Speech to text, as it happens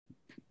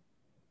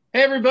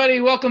Hey, everybody,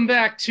 welcome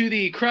back to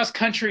the Cross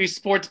Country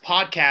Sports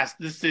Podcast.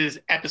 This is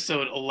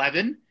episode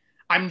 11.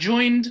 I'm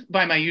joined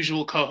by my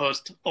usual co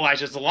host,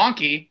 Elijah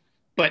Zelonki,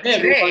 but Hey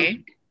everyone.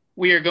 today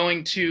we are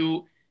going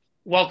to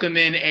welcome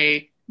in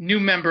a new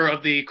member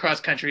of the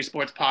Cross Country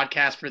Sports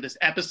Podcast for this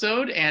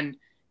episode. And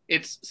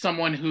it's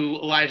someone who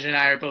Elijah and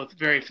I are both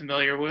very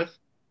familiar with.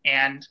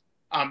 And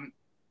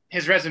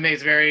his resume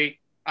is very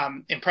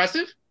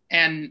impressive.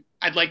 And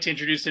I'd like to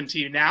introduce him to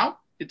you now.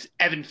 It's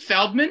Evan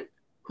Feldman, How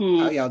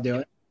who y'all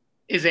doing?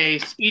 is a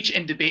speech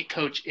and debate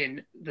coach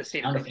in the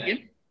state of Sound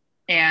Michigan.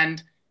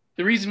 And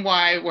the reason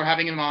why we're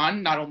having him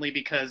on, not only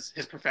because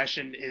his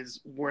profession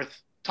is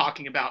worth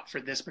talking about for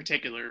this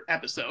particular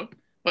episode,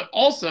 but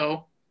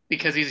also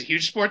because he's a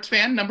huge sports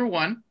fan, number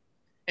one.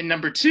 And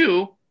number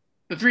two,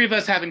 the three of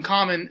us have in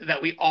common that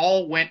we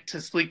all went to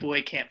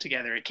sleepaway camp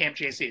together at Camp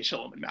JC at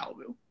Shalom in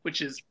Malibu,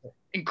 which is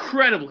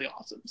incredibly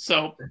awesome.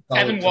 So,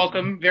 Evan,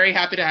 welcome. Very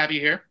happy to have you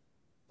here.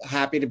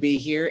 Happy to be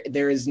here.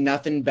 There is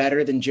nothing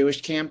better than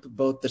Jewish camp,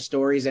 both the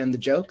stories and the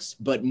jokes,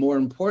 but more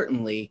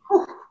importantly,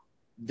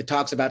 the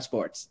talks about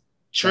sports.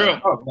 True.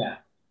 Oh yeah.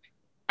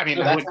 I mean,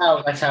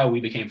 That's how we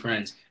became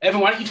friends. Evan,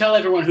 why don't you tell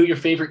everyone who your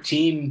favorite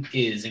team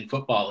is in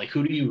football? Like,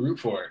 who do you root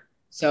for?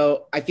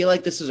 So I feel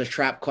like this is a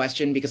trap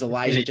question because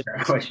Elijah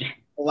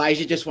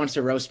just wants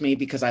to roast me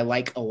because I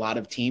like a lot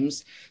of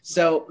teams.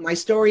 So my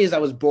story is I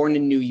was born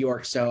in New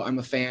York, so I'm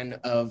a fan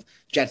of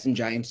Jets and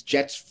Giants,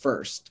 Jets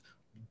first.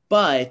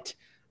 But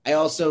I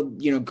also,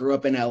 grew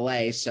up in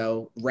LA,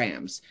 so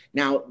Rams.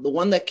 Now, the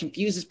one that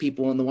confuses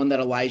people and the one that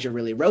Elijah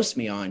really roasts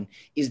me on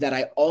is that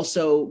I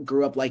also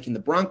grew up liking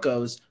the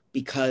Broncos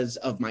because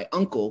of my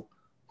uncle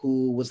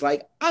who was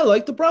like, I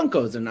like the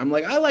Broncos. And I'm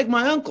like, I like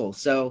my uncle.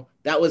 So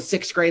that was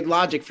sixth grade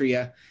logic for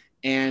you.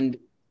 And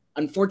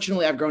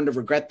unfortunately, I've grown to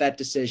regret that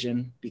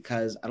decision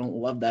because I don't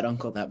love that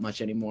uncle that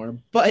much anymore.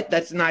 But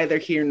that's neither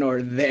here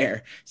nor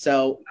there.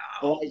 So,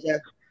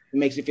 Elijah, it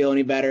makes you feel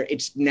any better.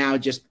 It's now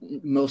just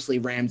mostly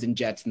Rams and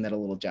Jets and then a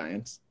little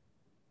Giants.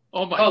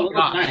 oh my Little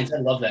God. Giants. I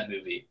love that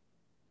movie.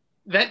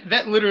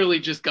 That literally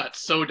just got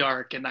so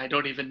dark, and I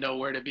don't even know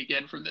where to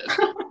begin from this.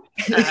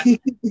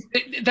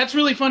 That's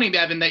really funny,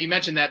 Evan, that you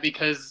mentioned that,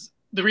 because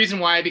the reason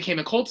why I became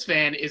a Colts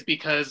fan is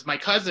because my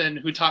cousin,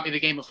 who taught me the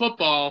game of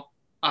football,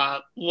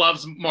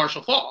 loves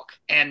Marshall Faulk,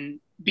 and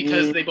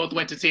because they both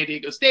went to San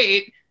Diego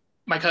State,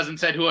 my cousin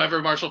said whoever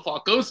Marshall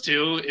Faulk goes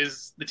to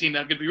is the team that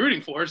I'm going to be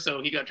rooting for.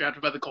 So he got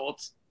drafted by the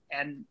Colts,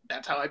 and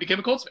that's how I became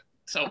a Colts fan.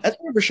 So That's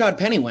where Rashad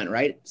Penny went,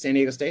 right? San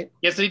Diego State?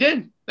 yes, he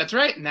did. That's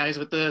right. Now he's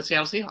with the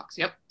Seattle Seahawks.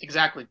 Yep,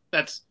 exactly.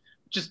 That's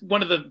just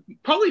one of the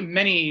probably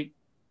many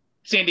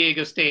San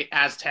Diego State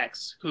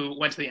Aztecs who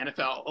went to the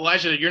NFL.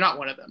 Elijah, you're not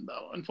one of them,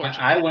 though,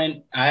 unfortunately. I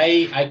went.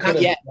 I could Not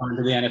have yet. gone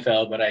to the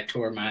NFL, but I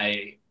tore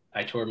my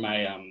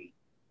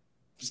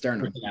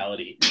Sternum.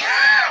 personality.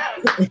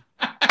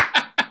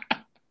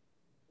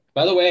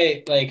 By the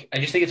way, like, I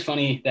just think it's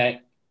funny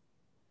that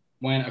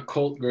when a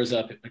Colt grows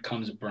up, it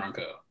becomes a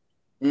Bronco.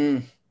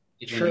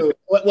 It's True.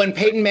 When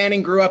Peyton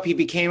Manning grew up, he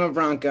became a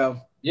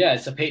Bronco. Yeah,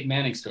 it's a Peyton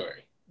Manning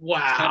story. It's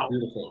kind Wow. of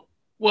beautiful.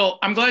 Well,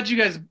 I'm glad you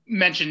guys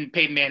mentioned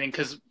Peyton Manning,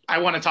 because I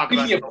want to talk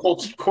about Speaking him. of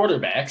Colts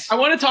quarterbacks, I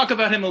want to talk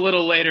about him a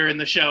little later in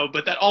the show,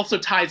 but that also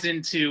ties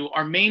into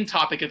our main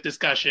topic of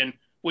discussion,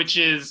 which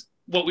is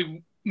what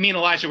me and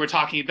Elijah were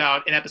talking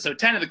about in episode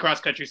 10 of the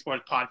Cross Country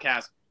Sports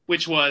Podcast,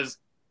 which was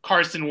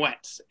Carson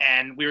Wentz.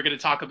 And we were going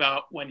to talk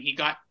about when he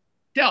got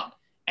dealt.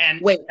 And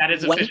Wait, that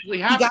is when officially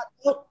he happened.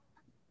 got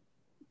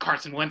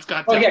Carson Wentz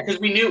got oh dealt. yeah, because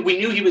we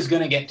knew he was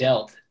going to get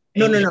dealt.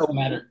 No. It doesn't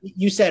matter.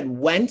 You said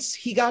Wentz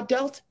he got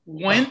dealt?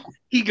 When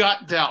he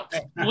got dealt.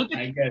 Look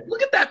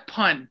at that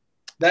pun.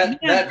 That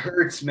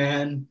hurts,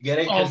 man. Get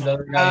it? Because the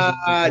other guys.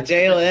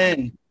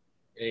 Jalen.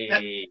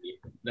 Hey,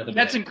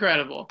 That's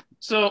incredible.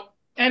 So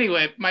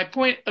anyway, my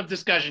point of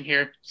discussion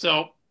here.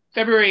 So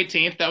February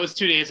 18th, that was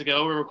 2 days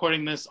ago. We're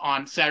recording this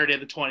on Saturday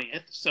the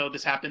 20th. So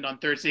this happened on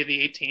Thursday the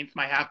 18th,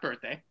 my half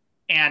birthday.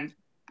 And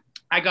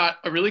I got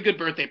a really good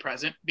birthday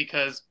present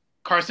because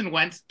Carson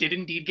Wentz did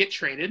indeed get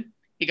traded.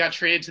 He got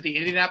traded to the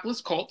Indianapolis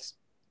Colts.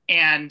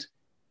 And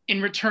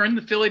in return,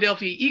 the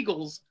Philadelphia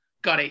Eagles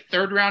got a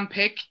third-round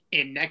pick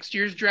in next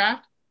year's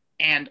draft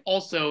and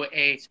also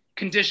a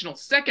conditional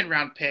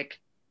second-round pick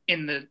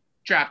in the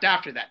draft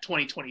after that,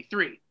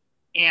 2023.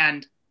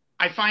 And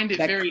I find it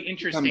very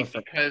interesting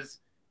because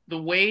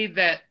the way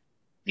that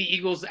the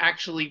Eagles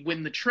actually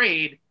win the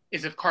trade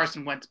is if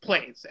Carson Wentz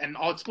plays. And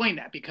I'll explain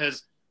that,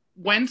 because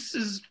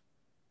Wentz's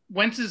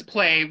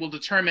play will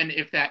determine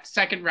if that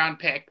second-round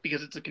pick,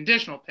 because it's a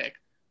conditional pick,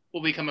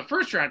 will become a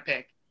first-round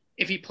pick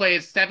if he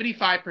plays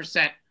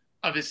 75%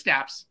 of his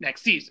snaps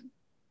next season.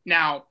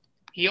 Now,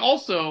 he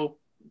also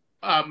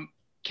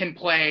can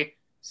play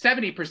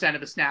 70% of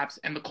the snaps,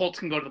 and the Colts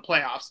can go to the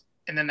playoffs,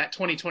 and then that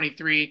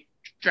 2023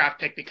 draft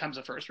pick becomes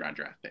a first-round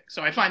draft pick.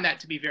 So I find that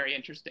to be very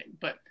interesting.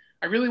 But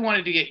I really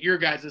wanted to get your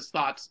guys'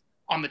 thoughts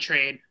on the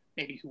trade,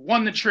 maybe who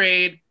won the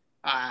trade,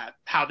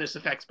 how this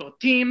affects both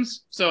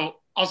teams. So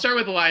I'll start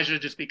with Elijah,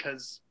 just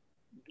because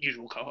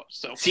usual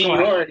co-host. So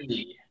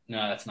seniority.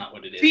 No, that's not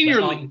what it is.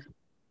 Senior But, league.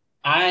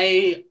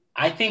 I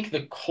I think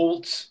the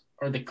Colts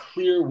are the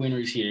clear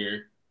winners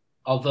here,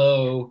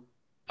 although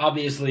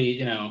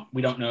obviously,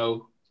 we don't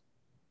know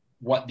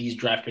what these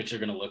draft picks are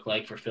going to look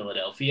like for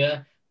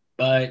Philadelphia.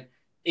 But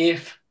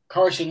if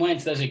Carson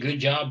Wentz does a good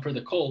job for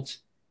the Colts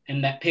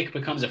and that pick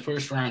becomes a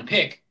first-round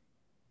pick,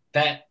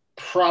 that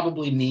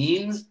probably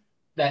means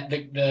that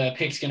the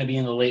pick's going to be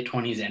in the late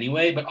 20s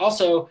anyway. But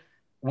also,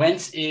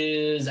 Wentz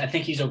I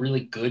think he's a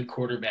really good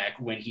quarterback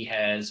when he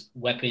has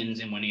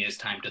weapons and when he has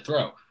time to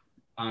throw.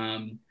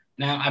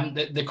 Now,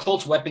 the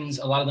Colts' weapons,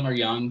 a lot of them are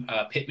young.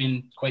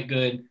 Pittman, quite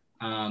good.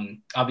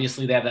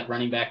 Obviously, they have that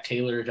running back,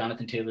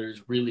 Jonathan Taylor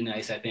is really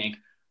nice, I think.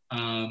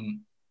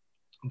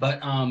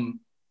 But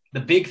the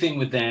big thing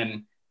with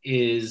them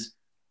is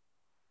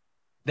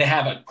they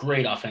have a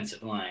great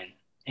offensive line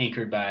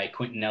anchored by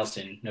Quentin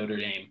Nelson, Notre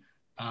Dame.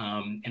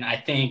 And I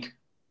think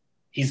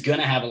he's going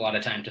to have a lot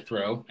of time to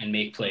throw and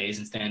make plays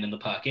and stand in the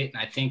pocket.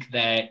 And I think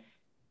that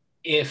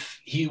if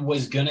he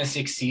was going to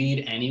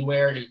succeed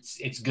anywhere,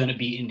 it's going to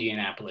be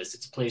Indianapolis.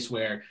 It's a place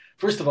where,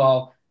 first of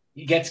all,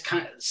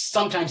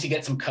 sometimes you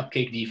get some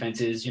cupcake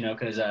defenses,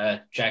 because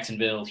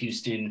Jacksonville,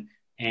 Houston,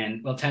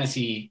 and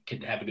Tennessee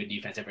could have a good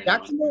defense every now and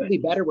then. Jacksonville would be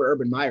better with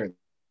Urban Meyer,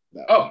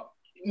 though. Oh,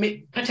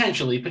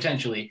 potentially.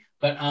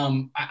 But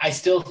I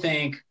still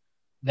think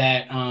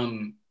that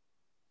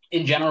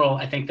in general,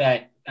 I think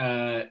that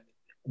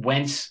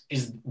Wentz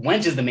is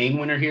the main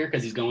winner here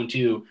because he's going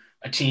to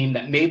a team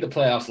that made the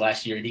playoffs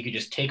last year. He could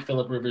just take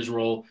Phillip Rivers'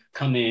 role,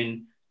 come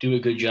in, do a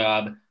good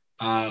job.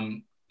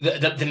 The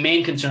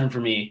main concern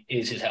for me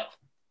is his health,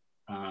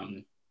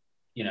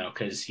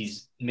 because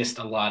he's missed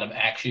a lot of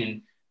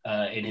action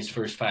in his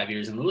first 5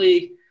 years in the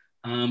league.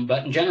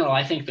 But in general,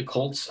 I think the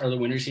Colts are the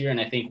winners here,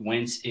 and I think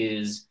Wentz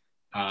is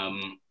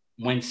in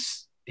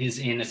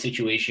a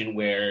situation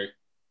where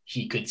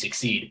he could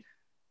succeed.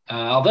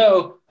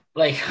 Although,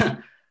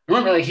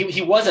 remember,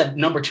 he was a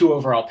number 2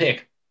 overall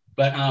pick,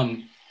 but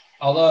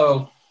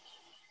although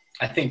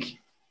I think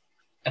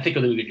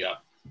he'll do a good job.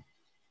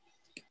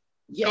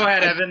 Yeah, go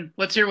ahead, Evan.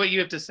 Let's hear what you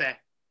have to say.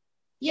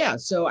 Yeah,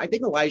 so I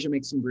think Elijah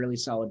makes some really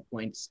solid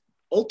points.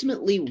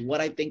 Ultimately,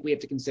 what I think we have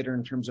to consider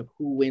in terms of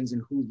who wins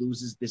and who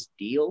loses this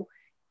deal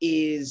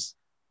is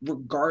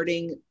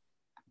regarding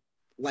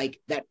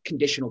that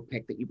conditional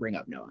pick that you bring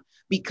up, Noah.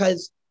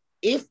 Because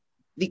if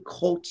the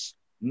Colts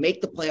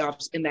make the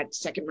playoffs and that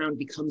second round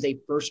becomes a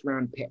first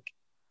round pick,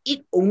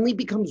 it only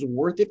becomes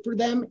worth it for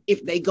them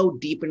if they go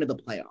deep into the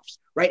playoffs,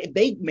 right? If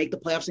they make the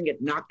playoffs and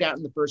get knocked out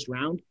in the first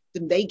round,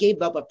 then they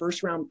gave up a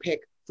first round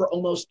pick for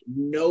almost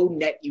no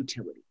net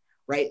utility,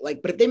 right?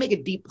 But if they make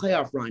a deep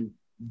playoff run,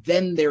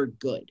 then they're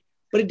good.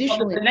 But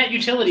additionally, the net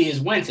utility is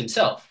Wentz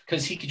himself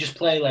because he could just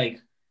play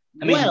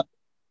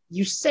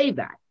you say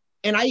that,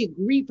 and I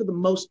agree for the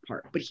most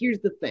part. But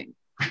here's the thing: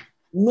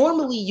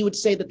 normally you would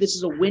say that this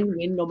is a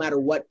win-win no matter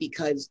what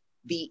because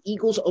the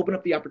Eagles open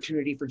up the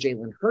opportunity for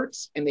Jalen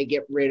Hurts and they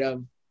get rid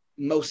of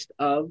most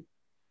of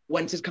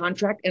Wentz's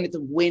contract, and it's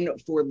a win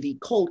for the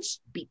Colts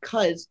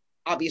because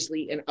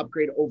obviously an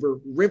upgrade over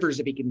Rivers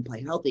if he can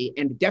play healthy,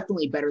 and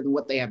definitely better than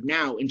what they have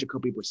now in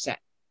Jacoby Brissett.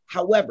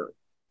 However,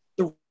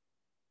 the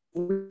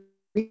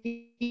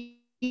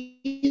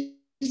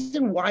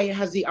reason why it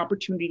has the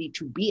opportunity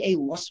to be a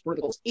loss for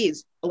the Colts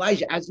is,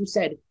 Elijah, as you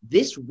said,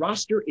 this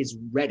roster is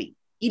ready.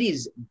 It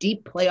is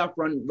deep playoff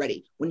run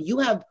ready. When you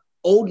have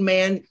old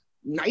man,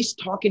 nice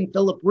talking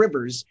Phillip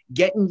Rivers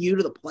getting you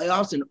to the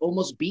playoffs and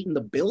almost beating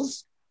the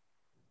Bills,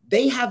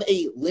 they have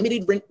a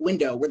limited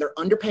window where they're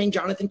underpaying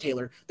Jonathan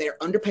Taylor. They're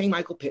underpaying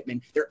Michael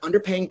Pittman. They're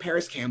underpaying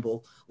Paris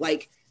Campbell.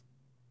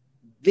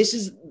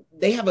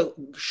 They have a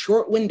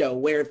short window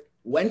where if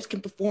Wentz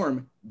can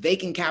perform, they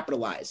can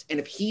capitalize. And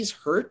if he's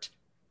hurt,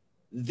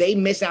 they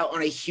miss out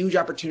on a huge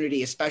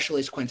opportunity, especially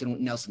as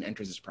Quentin Nelson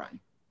enters his prime.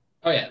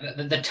 Oh yeah.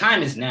 The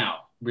time is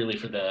now really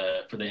for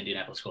the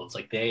Indianapolis Colts.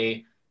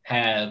 They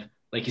have,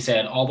 like you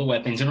said, all the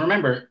weapons. And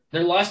remember,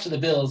 their loss to the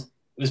Bills,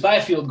 it was by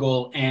a field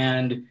goal,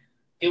 and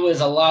it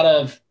was a lot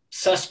of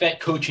suspect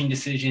coaching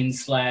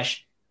decisions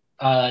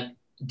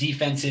 /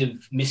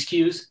 defensive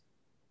miscues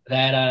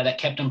that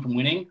kept them from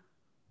winning.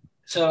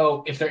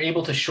 So if they're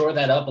able to shore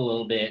that up a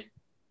little bit,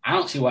 I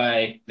don't see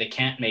why they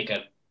can't make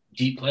a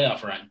deep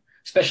playoff run,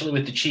 especially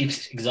with the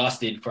Chiefs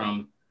exhausted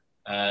from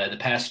the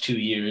past 2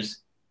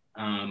 years.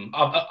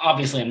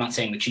 Obviously, I'm not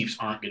saying the Chiefs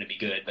aren't going to be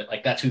good, but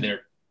that's who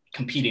they're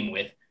competing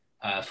with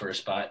for a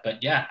spot.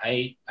 But yeah,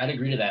 I'd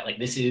agree to that.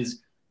 This is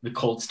the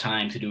Colts'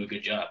 time to do a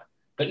good job.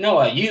 But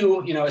Noah,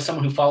 you as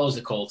someone who follows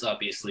the Colts,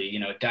 obviously,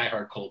 a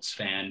diehard Colts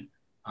fan,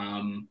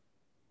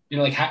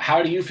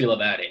 how do you feel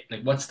about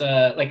it? What's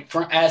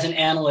as an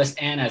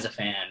analyst and as a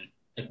fan,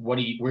 where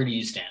do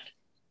you stand?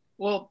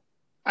 Well,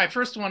 I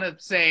first want to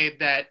say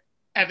that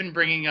Evan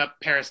bringing up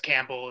Paris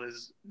Campbell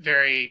is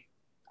very,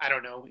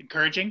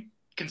 encouraging,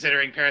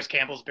 considering Paris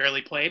Campbell's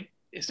barely played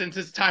since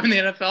his time in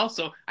the NFL.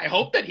 So I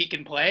hope that he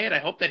can play, and I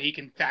hope that he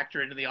can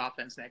factor into the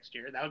offense next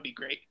year. That would be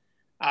great.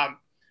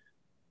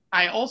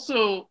 I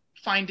also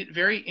find it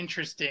very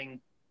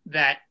interesting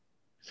that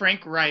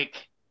Frank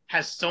Reich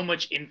has so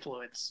much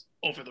influence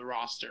over the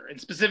roster, and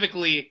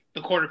specifically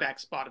the quarterback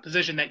spot, a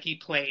position that he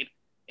played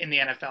in the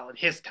NFL at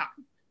his time.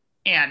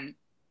 And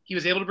he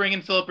was able to bring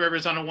in Philip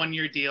Rivers on a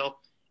 1-year deal.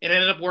 It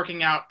ended up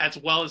working out as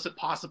well as it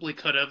possibly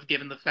could have,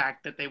 given the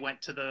fact that they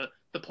went to the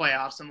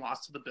playoffs and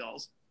lost to the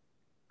Bills.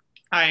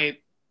 I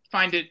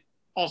find it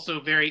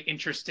also very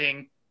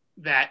interesting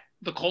that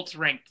the Colts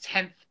ranked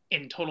 10th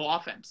in total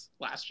offense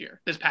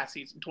this past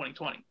season,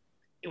 2020,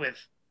 with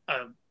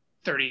a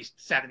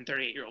 37,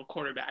 38-year-old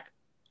quarterback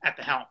at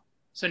the helm.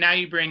 So now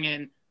you bring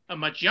in a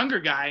much younger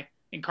guy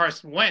in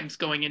Carson Wentz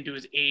going into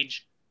his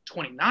age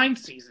 29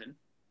 season.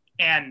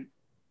 And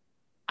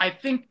I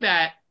think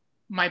that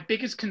my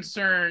biggest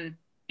concern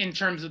in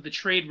terms of the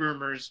trade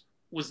rumors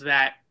was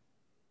that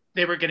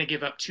they were going to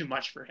give up too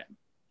much for him.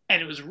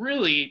 And it was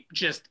really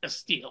just a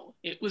steal.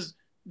 It was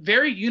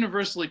very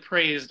universally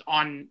praised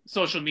on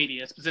social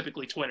media,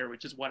 specifically Twitter,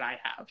 which is what I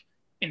have,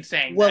 in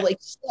saying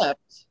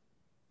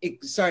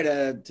sorry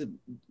to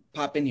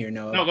pop in here,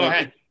 Noah. No, go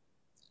ahead.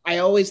 I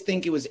always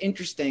think it was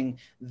interesting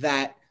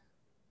that,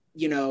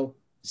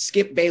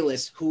 Skip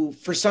Bayless, who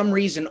for some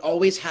reason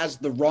always has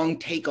the wrong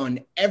take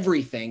on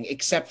everything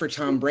except for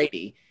Tom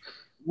Brady,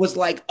 was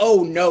like,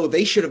 oh no,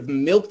 they should have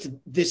milked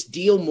this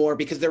deal more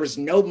because there was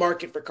no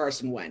market for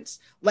Carson Wentz.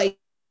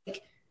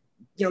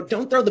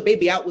 Don't throw the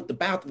baby out with the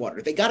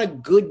bathwater. They got a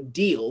good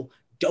deal.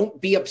 Don't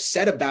be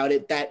upset about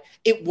it that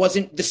it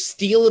wasn't the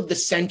steal of the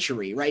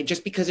century, right?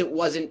 Just because it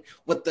wasn't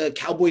what the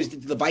Cowboys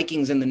did to the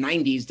Vikings in the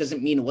 90s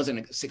doesn't mean it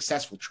wasn't a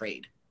successful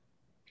trade.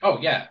 Oh,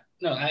 yeah.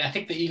 No, I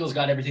think the Eagles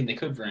got everything they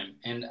could for him.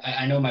 And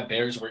I know my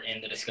Bears were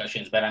in the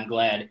discussions, but I'm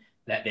glad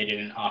that they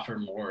didn't offer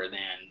more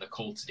than the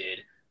Colts did.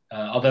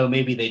 Although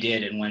maybe they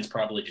did, and Wentz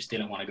probably just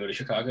didn't want to go to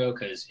Chicago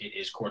because it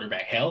is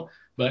quarterback hell.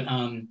 But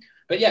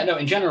yeah, no,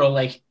 in general,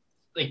 I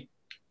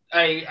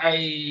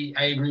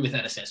agree with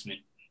that assessment.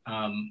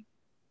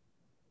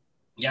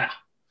 Yeah.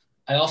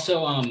 I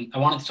also I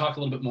wanted to talk a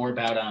little bit more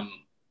about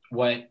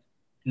what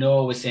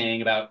Noah was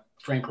saying about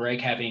Frank Reich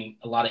having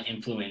a lot of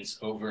influence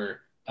over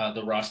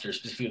the roster,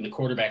 specifically the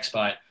quarterback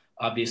spot.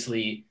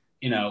 Obviously,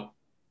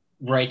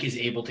 Reich is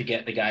able to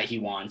get the guy he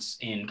wants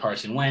in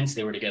Carson Wentz.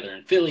 They were together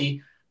in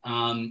Philly.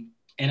 And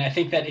I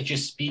think that it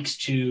just speaks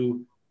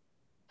to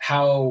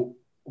how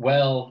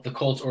well the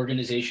Colts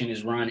organization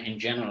is run in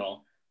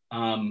general.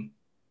 And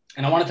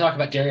I want to talk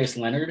about Darius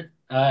Leonard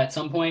at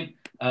some point.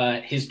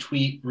 His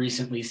tweet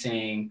recently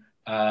saying,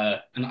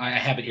 and I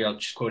have it here, I'll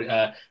just quote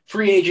it.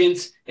 Free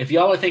agents, if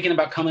y'all are thinking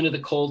about coming to the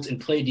Colts and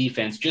play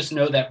defense, just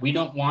know that we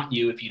don't want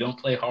you if you don't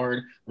play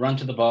hard, run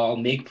to the ball,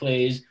 make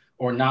plays,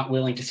 or not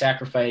willing to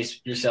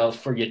sacrifice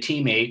yourself for your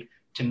teammate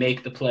to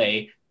make the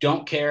play.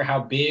 Don't care how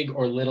big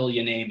or little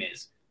your name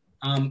is.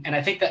 And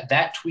I think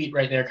that tweet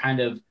right there kind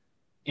of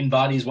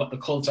embodies what the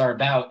Colts are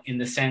about in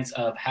the sense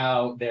of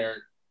how they're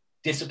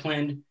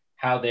disciplined,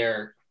 how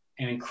they're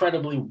an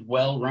incredibly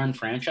well-run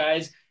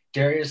franchise.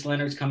 Darius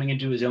Leonard's coming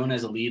into his own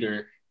as a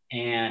leader.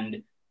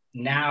 And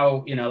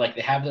now,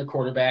 they have their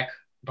quarterback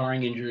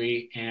barring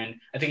injury. And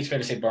I think it's fair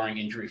to say barring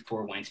injury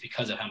for Wentz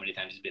because of how many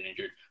times he's been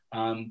injured.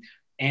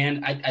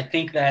 And I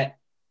think that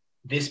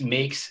this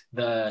makes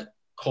the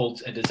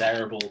Colts a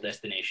desirable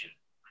destination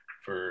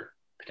for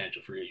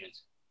potential free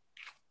agents.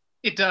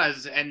 It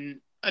does.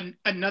 And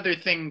another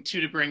thing, too,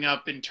 to bring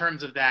up in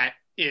terms of that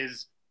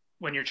is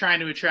when you're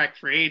trying to attract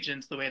free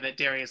agents the way that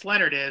Darius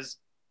Leonard is,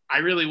 I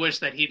really wish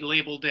that he'd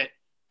labeled it,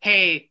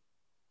 hey,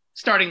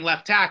 starting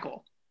left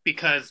tackle,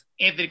 because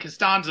Anthony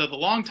Costanzo, the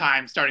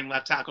longtime starting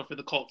left tackle for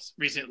the Colts,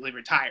 recently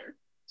retired.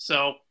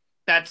 So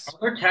that's... Are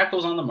there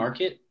tackles on the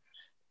market?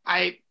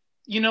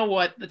 You know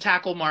what? The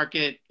tackle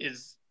market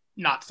is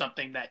not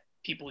something that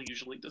people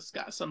usually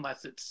discuss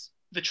unless it's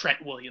the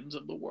Trent Williams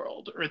of the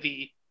world or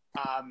the...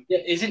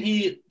 isn't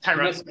he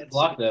Tyrone Smith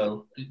blocked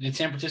though? Did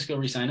San Francisco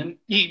re-sign him?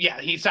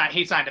 He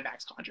signed a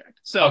max contract.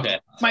 So okay.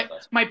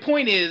 My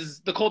point is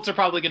the Colts are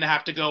probably going to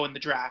have to go in the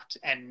draft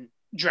and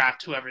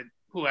draft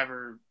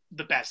whoever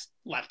the best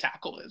left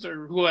tackle is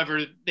or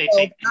whoever they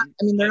think.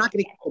 They're not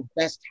going to get the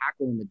best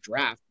tackle in the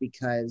draft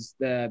because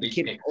the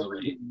kid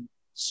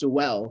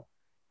Sewell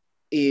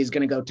is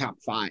going to go top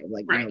 5.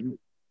 Right.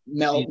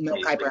 Mel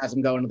Kiper has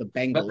him going to the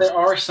Bengals. But there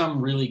are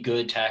some really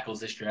good tackles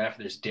this draft.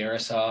 There's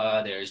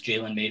Darisaw, there's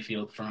Jalen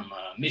Mayfield from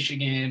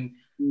Michigan,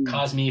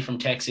 Cosme from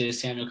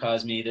Texas, Samuel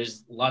Cosme.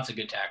 There's lots of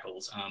good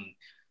tackles.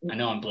 I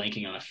know I'm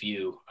blanking on a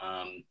few.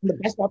 The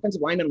best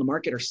offensive line on the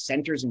market are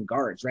centers and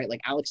guards, right?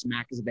 Like Alex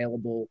Mack is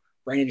available,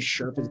 Brandon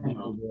Scherf is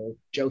available,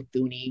 Joe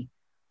Thuney.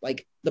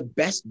 Like the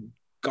best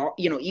guard,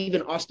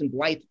 even Austin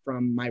Blythe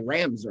from my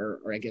Rams are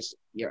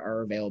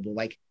available.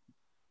 Like,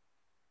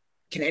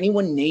 can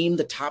anyone name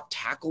the top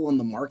tackle on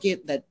the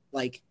market that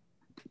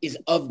is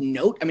of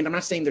note? I mean, I'm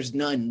not saying there's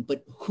none,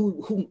 but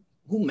who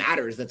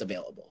matters that's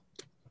available?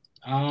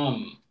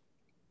 I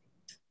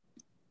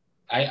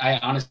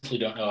honestly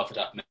don't know off the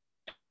top of my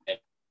head.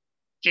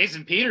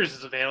 Jason Peters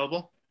is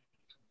available.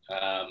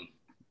 I'm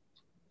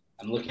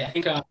looking. I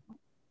think.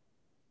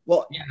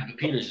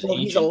 Peters.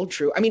 He's old,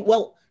 true. I mean,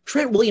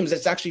 Trent Williams.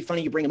 It's actually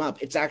funny you bring him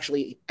up. It's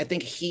actually I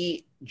think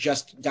he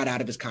just got out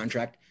of his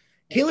contract.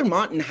 Taylor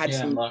Mawton had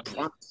some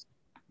promise.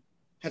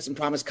 had some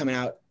promise coming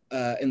out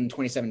in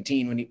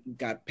 2017 when he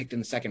got picked in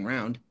the second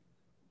round.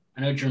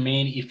 I know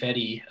Jermaine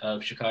Ifedi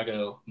of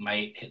Chicago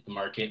might hit the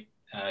market.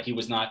 He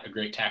was not a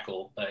great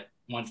tackle, but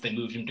once they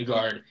moved him to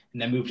guard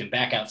and then moved him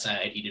back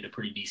outside, he did a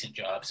pretty decent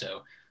job.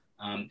 So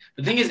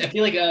the thing is, I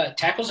feel like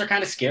tackles are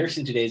kind of scarce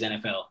in today's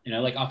NFL. You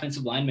know, like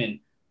offensive linemen,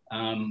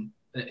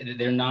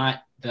 they're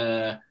not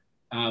the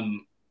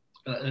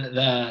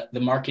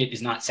market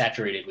is not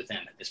saturated with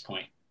them at this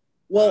point.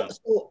 Well,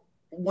 so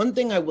one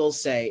thing I will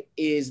say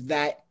is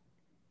that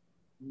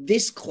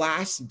this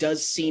class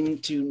does seem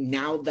to,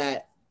 now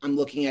that I'm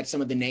looking at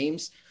some of the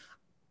names,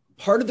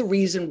 part of the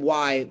reason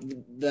why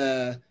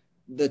the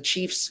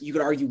Chiefs, you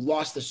could argue,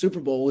 lost the Super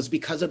Bowl was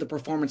because of the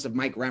performance of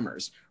Mike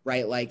Remmers,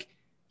 right? Like,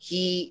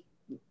 he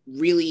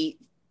really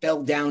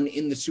fell down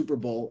in the Super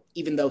Bowl,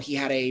 even though he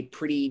had a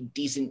pretty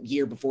decent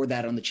year before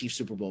that on the Chiefs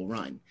Super Bowl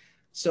run.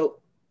 So,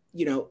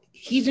 you know,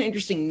 he's an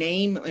interesting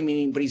name. I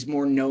mean, but he's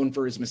more known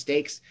for his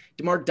mistakes.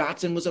 DeMar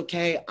Dotson was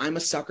okay. I'm a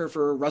sucker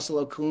for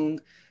Russell Okung.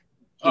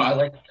 I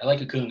like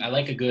Okung. I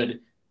like a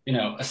good, you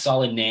know, a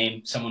solid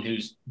name, someone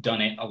who's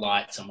done it a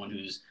lot, someone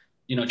who's,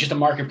 you know, just a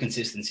mark of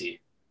consistency.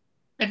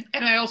 And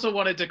I also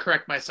wanted to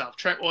correct myself.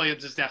 Trent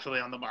Williams is definitely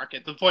on the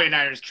market. The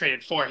 49ers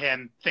traded for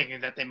him thinking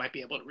that they might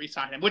be able to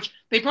re-sign him, which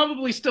they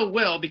probably still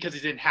will because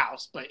he's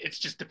in-house, but it's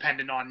just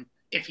dependent on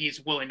if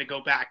he's willing to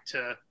go back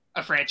to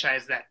a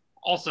franchise that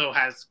also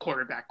has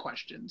quarterback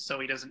questions, so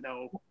he doesn't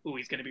know who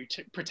he's going to be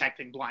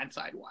protecting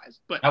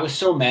blindside-wise. But I was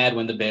so mad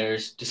when the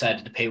Bears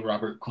decided to pay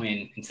Robert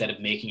Quinn instead of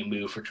making a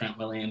move for Trent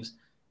Williams,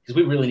 because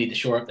we really need to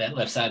shore up that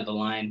left side of the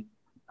line.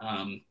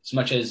 As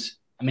much as,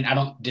 I mean, I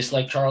don't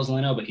dislike Charles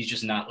Leno, but he's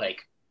just not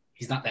like,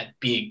 he's not that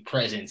big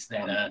presence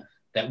that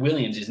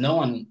Williams is. No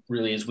one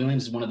really is.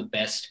 Williams is one of the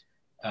best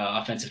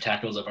offensive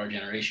tackles of our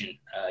generation.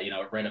 You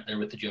know, right up there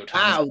with the Joe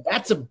Thomas. Wow,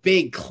 that's a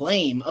big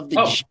claim of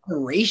the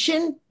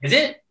generation. Is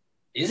it?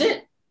 Is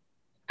it?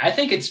 I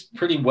think it's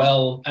pretty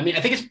well. I mean, I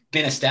think it's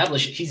been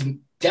established. He's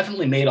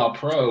definitely made all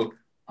pro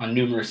on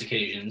numerous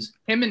occasions.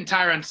 Him and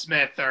Tyron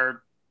Smith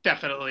are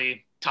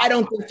definitely top. I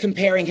don't think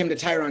comparing him to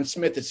Tyron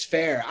Smith is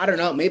fair. I don't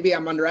know. Maybe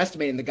I'm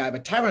underestimating the guy,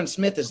 but Tyron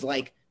Smith is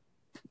like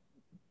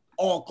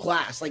all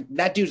class. Like,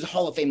 that dude's a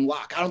Hall of Fame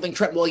lock. I don't think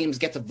Trent Williams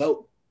gets a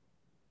vote.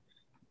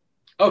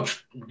 Oh,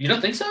 you don't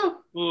think so?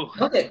 Ooh.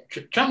 Okay,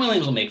 Trent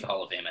Williams will make the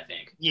Hall of Fame, I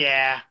think.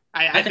 Yeah,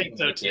 I think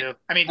so too.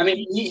 I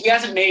mean, he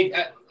hasn't made.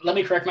 Let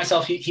me correct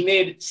myself. He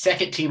made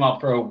second team All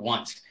Pro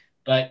once,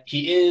 but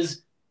he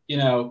is, you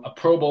know, a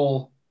Pro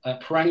Bowl, a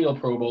perennial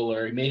Pro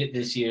Bowler. He made it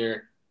this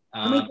year.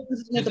 How many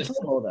times did he make the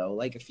Pro Bowl though?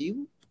 Like a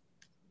few.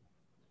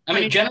 I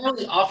mean,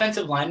 generally,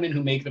 offensive linemen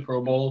who make the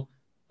Pro Bowl,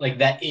 like,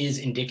 that is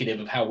indicative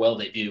of how well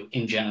they do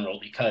in general,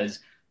 because,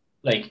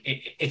 like,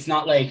 it's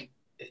not like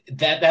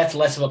that's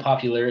less of a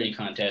popularity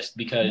contest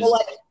because.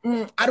 Well,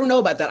 I don't know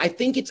about that. I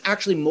think it's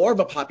actually more of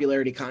a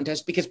popularity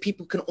contest because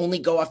people can only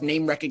go off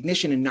name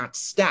recognition and not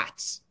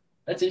stats.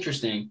 That's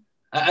interesting.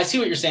 I see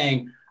what you're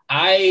saying.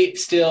 I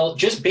still,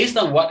 just based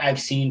on what I've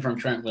seen from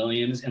Trent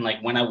Williams and,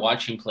 like, when I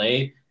watch him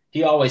play,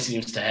 he always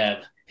seems to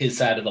have his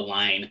side of the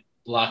line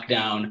locked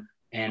down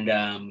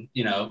and,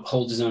 you know,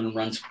 holds his own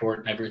run support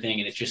and everything.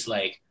 And it's just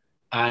like,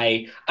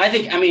 I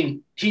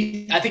think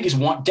he's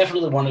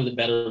definitely one of the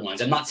better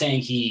ones. I'm not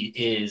saying he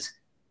is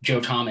Joe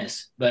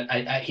Thomas, but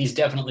he's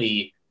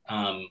definitely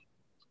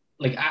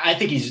I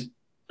think he's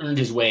earned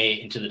his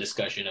way into the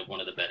discussion of one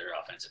of the better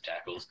offensive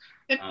tackles.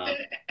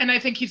 And I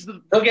think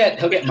he'll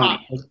get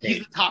money. He's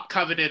the top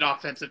coveted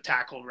offensive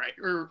tackle, right,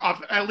 or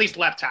at least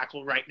left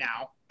tackle right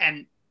now.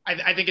 And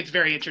I think it's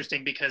very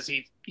interesting because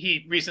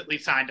he recently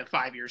signed a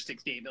 5-year,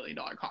 $68 million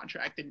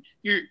contract, and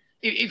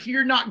if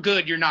you're not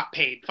good, you're not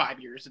paid 5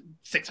 years and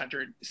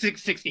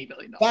 $68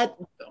 million.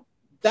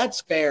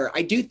 That's fair.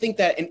 I do think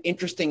that an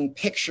interesting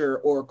picture,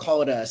 or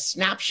call it a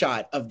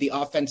snapshot, of the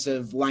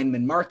offensive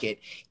lineman market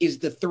is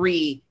the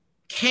three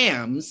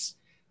Cams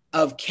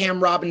of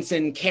Cam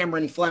Robinson,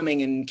 Cameron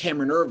Fleming, and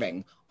Cameron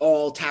Irving,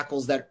 all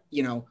tackles that,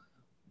 you know,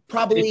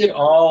 probably they could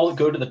all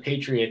go to the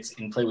Patriots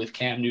and play with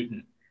Cam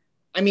Newton.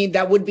 I mean,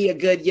 that would be a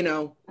good, you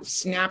know,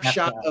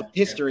 snapshot of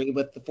history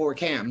with the four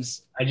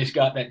Cams. I just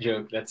got that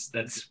joke. That's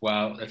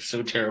wow. That's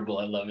so terrible.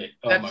 I love it.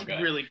 Oh, that's my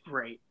God. Really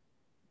great.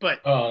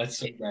 But that's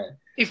so bad.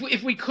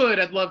 If we could,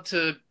 I'd love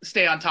to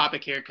stay on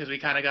topic here because we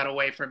kind of got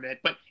away from it.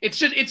 But it's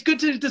good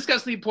to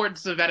discuss the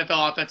importance of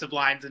NFL offensive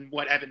lines, and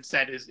what Evan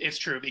said is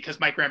true, because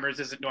Mike Remmers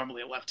isn't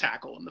normally a left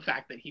tackle, and the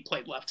fact that he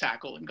played left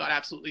tackle and got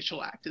absolutely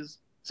shellacked is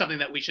something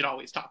that we should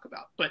always talk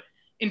about. But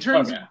in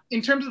terms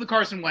of the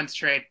Carson Wentz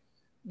trade,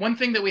 one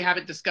thing that we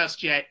haven't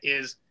discussed yet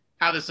is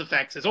how this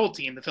affects his old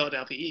team, the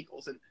Philadelphia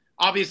Eagles. And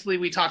obviously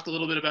we talked a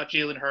little bit about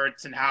Jalen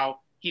Hurts and how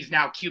he's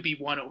now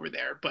QB1 over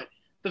there. But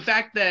the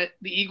fact that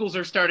the Eagles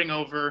are starting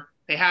over,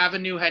 they have a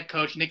new head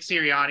coach, Nick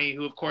Sirianni,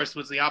 who, of course,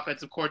 was the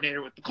offensive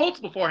coordinator with the Colts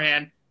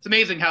beforehand. It's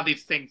amazing how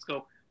these things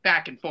go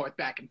back and forth,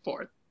 back and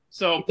forth.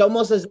 So it's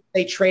almost as if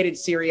they traded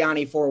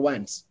Sirianni for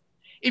Wentz.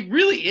 It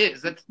really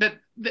is. That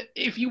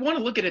if you want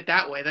to look at it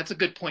that way, that's a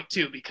good point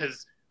too,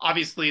 because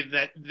obviously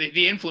that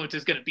the influence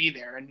is going to be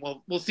there, and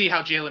we'll see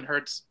how Jalen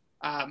Hurts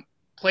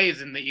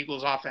plays in the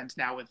Eagles offense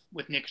now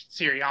with Nick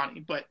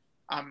Sirianni. But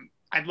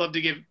I'd love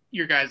to give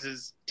your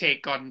guys'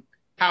 take on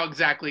how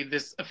exactly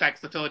this affects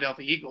the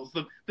Philadelphia Eagles.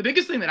 The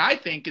biggest thing that I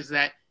think is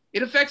that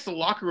it affects the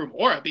locker room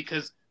aura,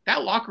 because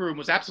that locker room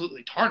was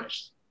absolutely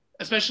tarnished,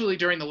 especially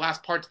during the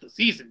last parts of the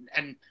season.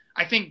 And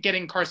I think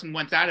getting Carson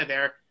Wentz out of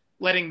there,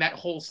 letting that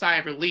whole sigh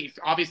of relief,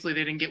 obviously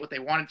they didn't get what they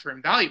wanted for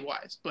him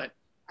value-wise, but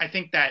I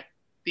think that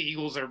the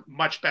Eagles are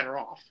much better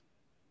off.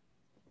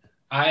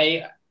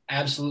 I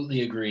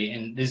absolutely agree.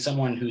 And this is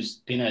someone who's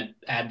been an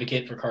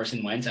advocate for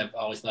Carson Wentz. I've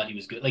always thought he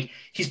was good. Like,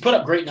 he's put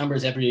up great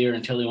numbers every year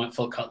until he went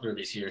full Cutler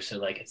this year. So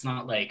like, it's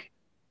not like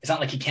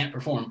he can't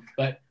perform.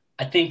 But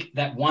I think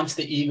that once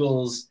the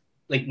Eagles,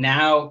 like,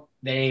 now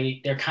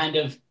they're kind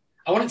of,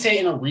 I wouldn't say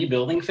in a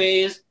rebuilding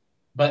phase,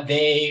 but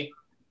they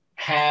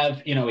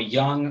have, a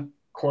young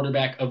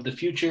quarterback of the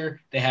future.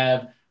 They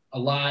have a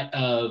lot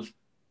of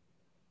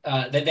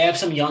that they have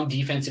some young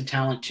defensive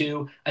talent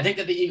too. I think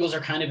that the Eagles are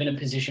kind of in a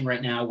position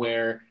right now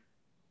where,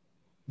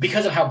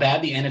 because of how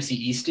bad the NFC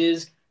East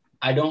is,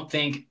 I don't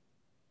think,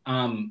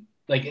 I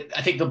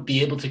think they'll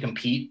be able to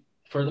compete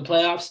for the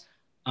playoffs.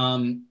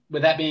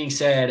 With that being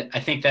said, I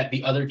think that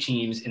the other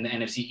teams in the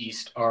NFC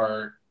East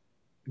are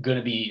going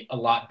to be a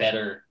lot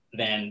better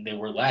than they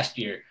were last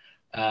year.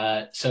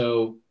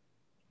 So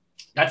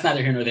that's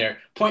neither here nor there.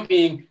 Point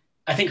being,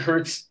 I think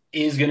Hurts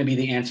is going to be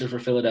the answer for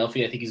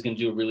Philadelphia. I think he's going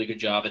to do a really good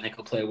job. I think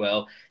he'll play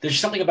well. There's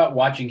something about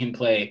watching him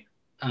play.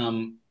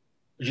 Something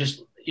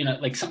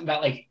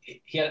about, like,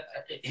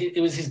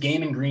 it was his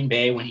game in Green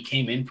Bay when he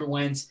came in for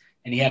Wentz,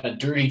 and he had a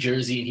dirty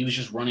jersey and he was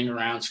just running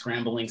around,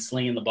 scrambling,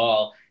 slinging the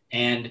ball.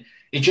 And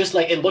it just,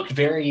 like, it looked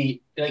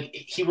very, like,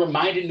 he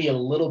reminded me a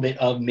little bit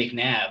of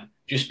McNabb,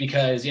 just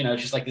because,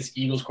 it's just like this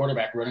Eagles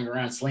quarterback running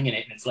around slinging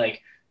it. And it's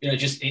like,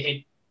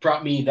 it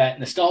brought me that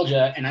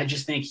nostalgia. And I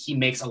just think he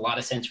makes a lot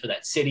of sense for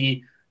that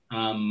city.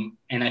 And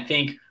I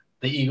think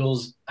the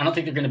Eagles, I don't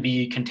think they're going to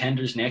be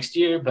contenders next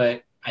year,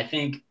 but I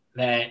think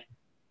that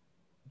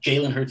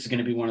Jalen Hurts is going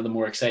to be one of the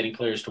more exciting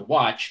players to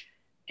watch,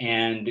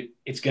 and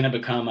it's going to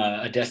become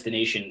a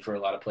destination for a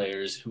lot of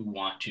players who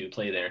want to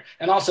play there.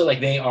 And also,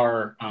 like, they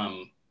are,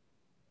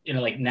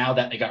 now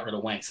that they got rid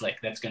of Wentz, like,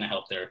 that's going to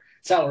help their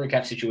salary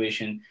cap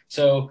situation.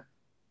 So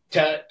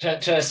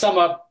to sum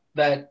up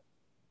that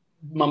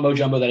mumbo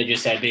jumbo that I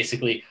just said,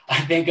 basically, I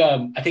think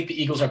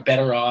the Eagles are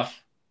better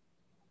off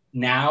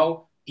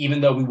now, even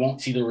though we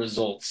won't see the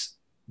results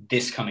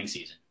this coming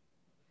season.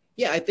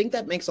 Yeah, I think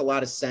that makes a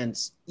lot of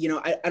sense.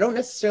 I don't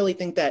necessarily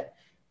think that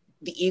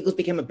the Eagles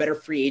became a better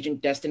free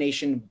agent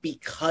destination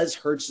because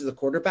Hurts is the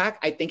quarterback.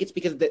 I think it's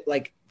because that,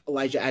 like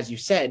Elijah, as you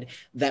said,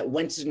 that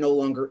Wentz is no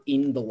longer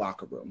in the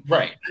locker room.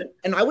 Right.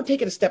 And I would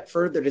take it a step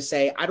further to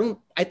say,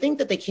 I think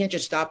that they can't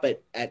just stop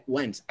at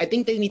Wentz. I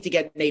think they need to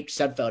get Nate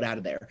Sudfeld out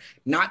of there.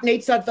 Not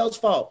Nate Sudfeld's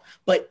fault,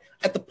 but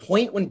at the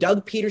point when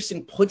Doug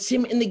Peterson puts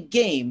him in the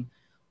game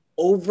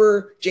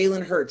over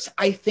Jalen Hurts,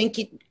 I think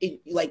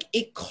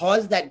it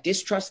caused that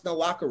distrust in the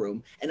locker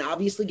room. And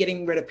obviously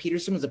getting rid of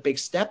Peterson was a big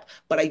step,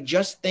 but I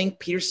just think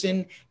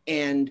Peterson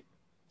and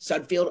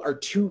Sudfeld are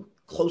too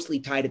closely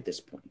tied at this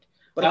point.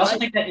 But I also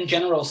think that in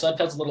general,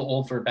 Sudfeld's a little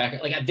old for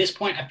backup. Like, at this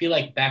point, I feel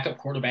like backup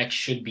quarterbacks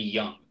should be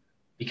young,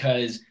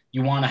 because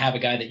you want to have a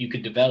guy that you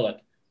could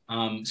develop.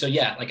 So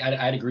yeah, like,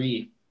 I'd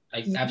agree.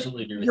 I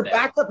absolutely agree with that. Your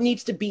backup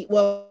needs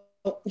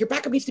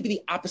to be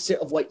the opposite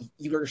of what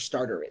your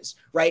starter is,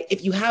 right?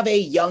 If you have a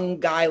young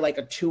guy like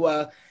a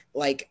Tua,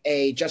 like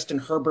a Justin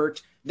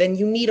Herbert, then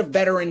you need a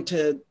veteran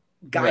to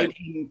guide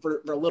him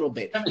for a little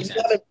bit. If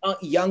you have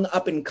a young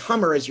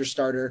up-and-comer as your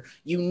starter,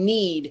 you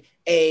need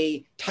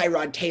a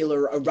Tyrod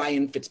Taylor, a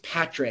Ryan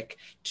Fitzpatrick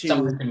to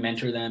someone can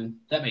mentor them.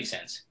 That makes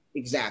sense.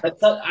 Exactly.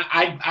 But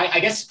I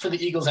guess for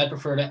the Eagles, I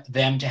prefer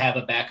them to have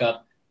a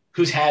backup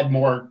who's had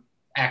more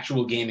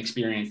actual game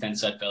experience than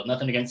Sudfeld.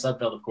 Nothing against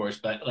Sudfeld, of course,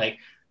 but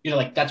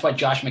that's why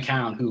Josh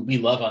McCown, who we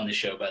love on this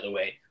show, by the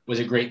way, was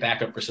a great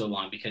backup for so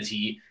long, because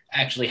he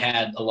actually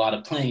had a lot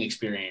of playing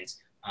experience,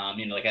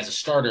 as a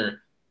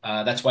starter.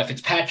 That's why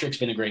Fitzpatrick's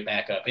been a great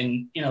backup.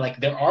 And,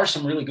 there are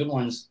some really good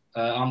ones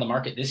on the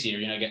market this year.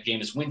 You got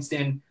Jameis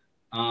Winston.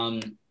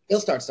 He'll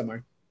start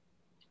somewhere.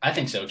 I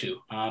think so, too.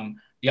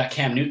 You got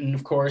Cam Newton,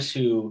 of course,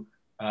 who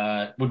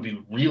would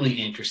be really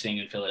interesting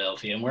in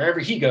Philadelphia. And wherever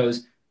he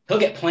goes, he'll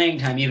get playing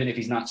time even if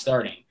he's not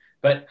starting.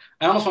 But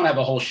I almost want to have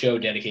a whole show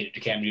dedicated to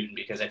Cam Newton,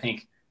 because I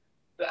think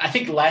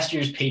last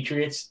year's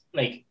Patriots,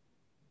 like,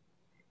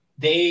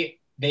 they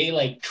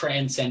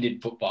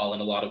transcended football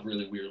in a lot of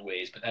really weird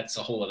ways, but that's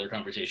a whole other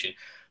conversation.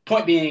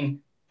 Point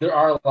being, there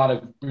are a lot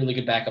of really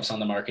good backups on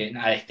the market, and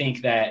I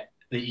think that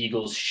the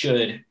Eagles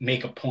should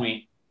make a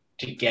point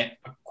to get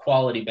a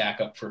quality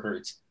backup for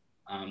Hurts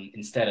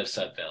instead of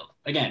Sudfeld.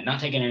 Again,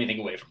 not taking anything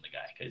away from the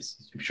guy,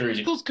 because I'm sure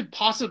the Eagles could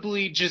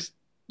possibly just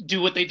do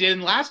what they did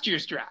in last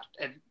year's draft,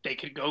 and they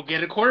could go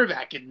get a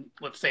quarterback in,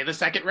 let's say, the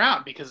second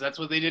round, because that's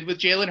what they did with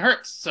Jalen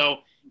Hurts. So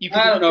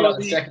I don't know about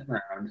the second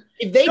round.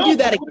 If they do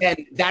that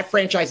again, that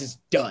franchise is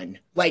done.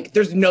 Like,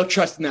 there's no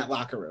trust in that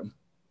locker room.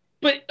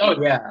 But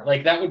yeah,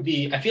 like, that would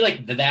be. I feel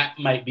like that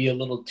might be a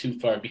little too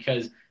far,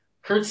 because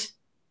Hurts,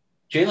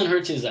 Jalen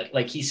Hurts is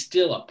like he's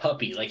still a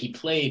puppy. Like he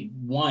played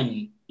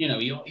one,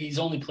 he's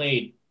only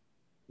played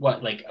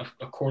what, like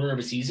a quarter of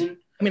a season.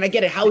 I mean, I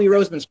get it. Howie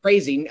Roseman's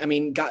crazy. I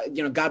mean,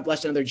 God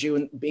bless another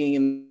Jew being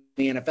in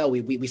the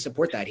NFL. We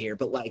support that here.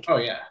 But like, oh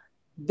yeah,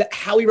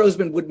 Howie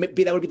Roseman would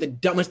be the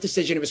dumbest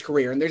decision of his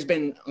career, and there's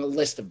been a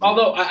list of them.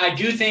 Although I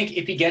do think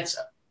if he gets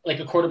like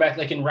a quarterback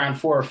like in round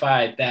 4 or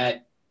 5,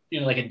 that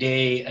like a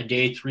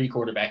day 3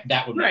 quarterback,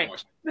 that would make more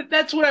sense.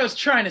 That's what I was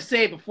trying to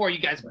say before you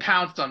guys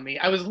pounced on me.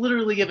 I was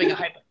literally giving a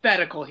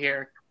hypothetical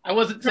here. I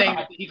wasn't saying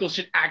that the Eagles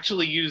should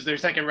actually use their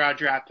second round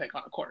draft pick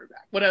on a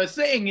quarterback. What I was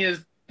saying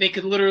is they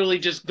could literally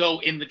just go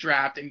in the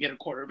draft and get a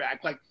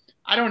quarterback. Like,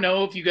 I don't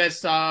know if you guys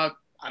saw,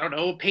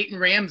 Peyton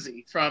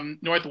Ramsey from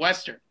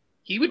Northwestern.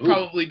 He would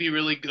probably be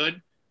really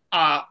good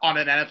on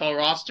an NFL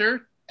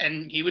roster,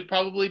 and he would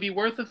probably be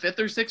worth a 5th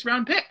or 6th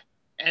round pick.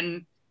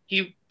 And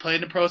he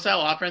played in a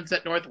pro-style offense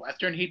at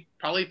Northwestern. He'd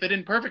probably fit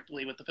in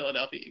perfectly with the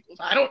Philadelphia Eagles.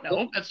 I don't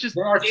know. That's just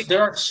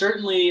there are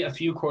certainly a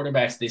few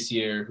quarterbacks this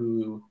year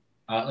who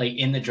like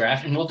in the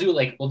draft, and we'll do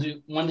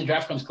when the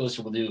draft comes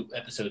closer, we'll do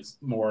episodes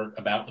more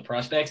about the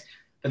prospects.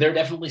 But there are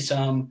definitely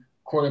some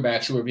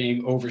quarterbacks who are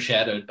being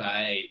overshadowed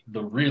by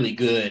the really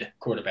good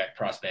quarterback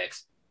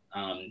prospects.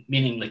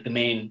 Meaning like the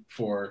main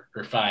 4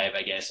 or 5,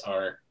 I guess,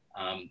 are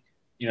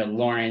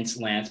Lawrence,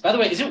 Lance. By the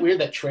way, is it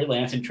weird that Trey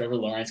Lance and Trevor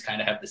Lawrence kind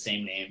of have the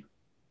same name?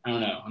 I don't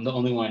know. I'm the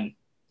only one.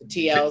 The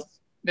TLs.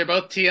 They're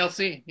both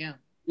TLC. Yeah.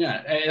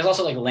 Yeah. It's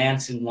also like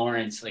Lance and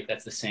Lawrence. Like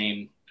that's the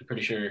same. I'm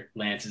pretty sure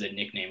Lance is a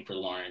nickname for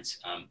Lawrence.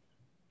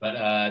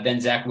 But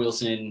then Zach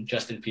Wilson,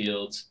 Justin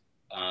Fields,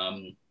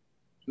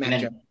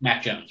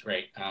 Mac Jones,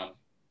 right? Well,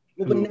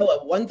 but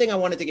Noah, one thing I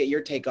wanted to get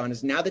your take on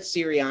is now that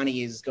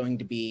Sirianni is going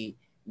to be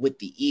with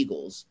the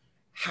Eagles,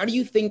 how do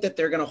you think that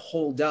they're going to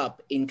hold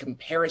up in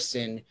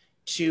comparison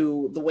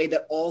to the way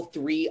that all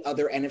 3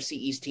 other NFC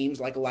East teams,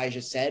 like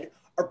Elijah said,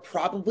 are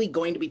probably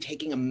going to be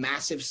taking a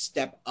massive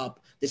step up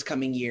this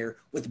coming year,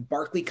 with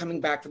Barkley coming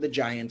back for the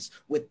Giants,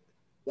 with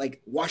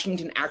like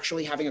Washington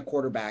actually having a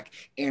quarterback,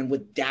 and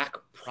with Dak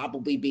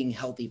probably being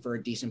healthy for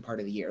a decent part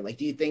of the year? Like,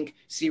 do you think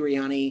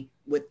Sirianni,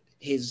 with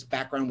his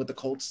background with the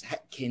Colts,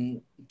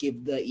 can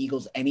give the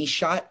Eagles any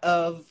shot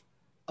of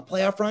a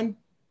playoff run?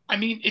 I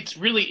mean, it's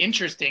really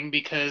interesting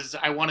because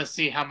I want to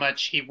see how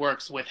much he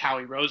works with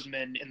Howie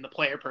Roseman in the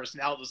player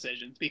personnel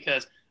decisions,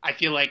 because I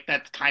feel like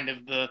that's kind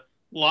of the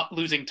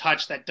losing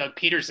touch that Doug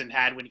Peterson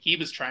had when he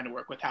was trying to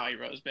work with Howie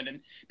Roseman.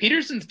 And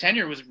Peterson's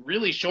tenure was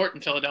really short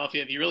in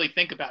Philadelphia, if you really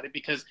think about it,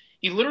 because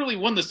he literally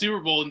won the Super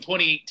Bowl in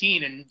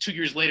 2018, and 2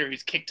 years later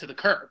he's kicked to the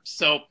curb.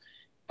 So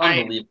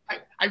I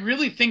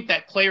really think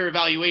that player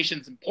evaluation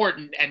is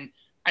important. And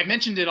I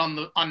mentioned it on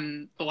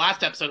the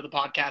last episode of the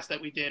podcast that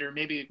we did, or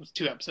maybe it was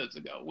 2 episodes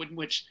ago, in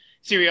which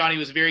Sirianni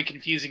was very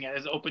confusing at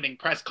his opening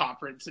press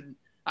conference, and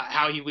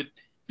how he would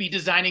be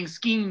designing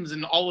schemes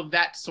and all of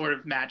that sort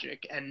of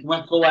magic. And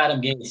went full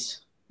Adam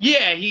Gase.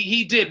 Yeah,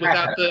 he did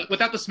without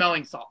the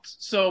smelling salts.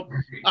 So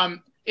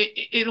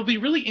it'll be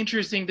really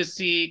interesting to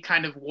see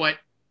kind of what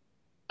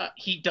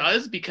he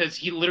does, because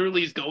he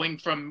literally is going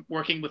from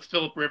working with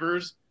Phillip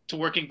Rivers to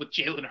working with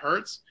Jalen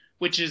Hurts,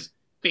 which is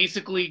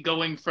basically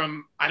going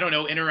from, I don't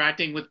know,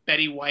 interacting with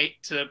Betty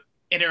White to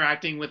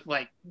interacting with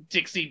like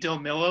Dixie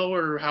DeMillo,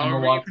 or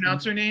however you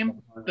pronounce her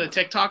name, the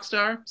TikTok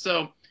star.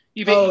 So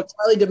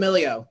Charlie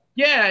D'Amelio.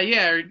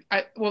 Yeah.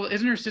 Well,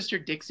 isn't her sister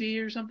Dixie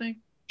or something?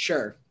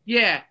 Sure.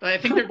 Yeah, but I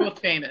think they're both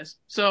famous.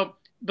 So,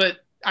 but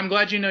I'm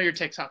glad you know your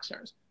TikTok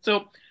stars.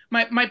 So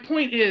my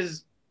point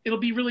is, it'll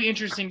be really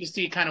interesting to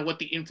see kind of what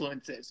the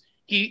influence is.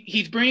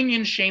 He's bringing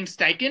in Shane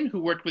Steichen,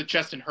 who worked with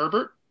Justin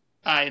Herbert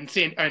in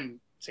San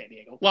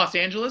Diego, Los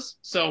Angeles.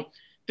 So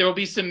there will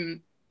be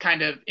some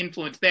kind of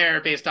influence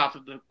there based off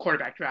of the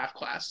quarterback draft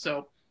class.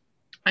 So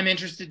I'm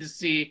interested to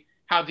see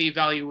how the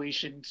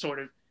evaluation sort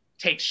of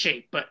takes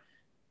shape. But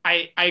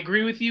I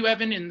agree with you,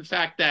 Evan, in the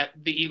fact that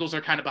the Eagles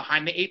are kind of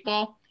behind the 8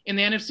 ball in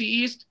the NFC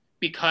East,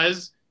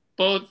 because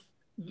both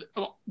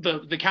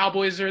the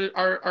Cowboys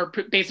are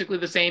basically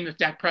the same if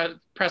Dak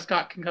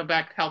Prescott can come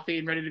back healthy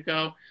and ready to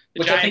go.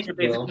 The Giants are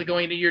basically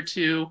going to year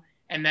 2,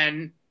 and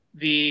then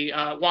the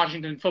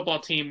Washington football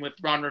team with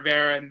Ron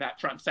Rivera and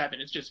that front 7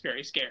 is just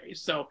very scary.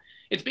 So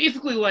it's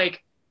basically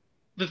like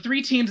the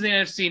 3 teams in the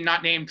NFC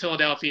not named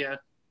Philadelphia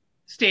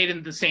stayed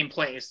in the same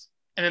place,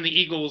 and then the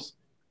Eagles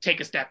take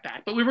a step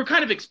back. But we were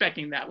kind of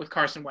expecting that with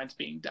Carson Wentz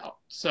being dealt.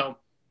 So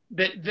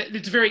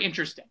it's very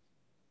interesting.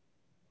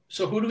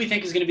 So who do we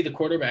think is going to be the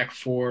quarterback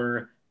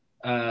for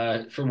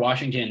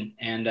Washington?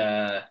 And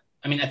I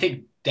mean, I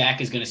think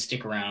Dak is going to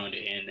stick around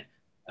in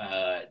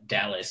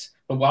Dallas.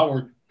 But while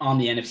we're on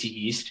the NFC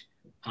East,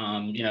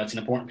 it's an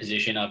important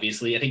position,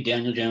 obviously. I think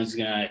Daniel Jones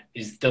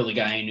is still the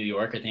guy in New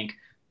York.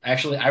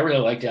 I really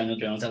like Daniel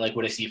Jones. I like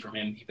what I see from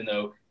him, even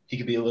though he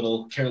could be a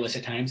little careless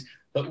at times.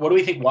 But what do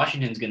we think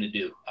Washington's going to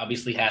do?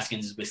 Obviously,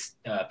 Haskins is with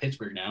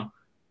Pittsburgh now.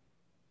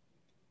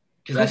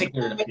 Because I think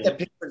that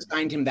Pittsburgh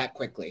signed him that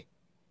quickly.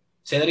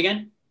 Say that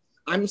again?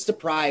 I'm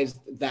surprised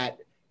that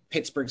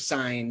Pittsburgh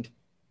signed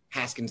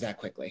Haskins that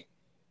quickly.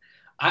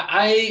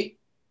 I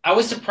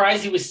was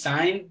surprised he was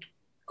signed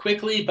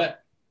quickly,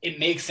 but it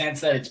makes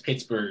sense that it's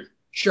Pittsburgh.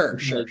 Sure.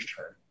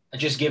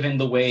 Just given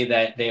the way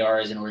that they are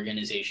as an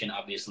organization,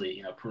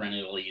 obviously,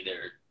 perennially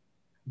they're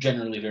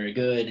generally very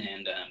good,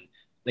 and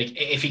like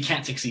if he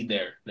can't succeed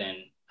there,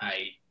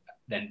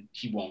 then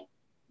he won't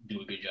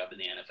do a good job in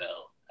the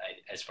NFL,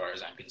 as far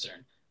as I'm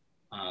concerned.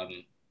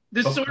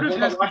 This sort of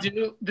has to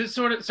do. This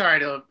sort of. Sorry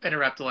to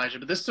interrupt, Elijah,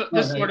 but this sort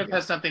of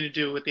has something to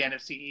do with the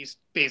NFC East,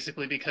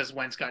 basically because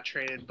Wentz got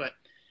traded. But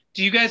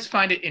do you guys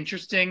find it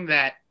interesting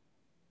that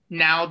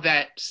now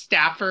that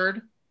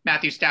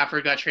Matthew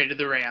Stafford got traded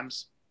to the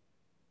Rams,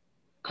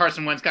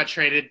 Carson Wentz got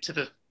traded to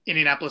the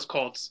Indianapolis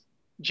Colts,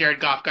 Jared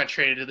Goff got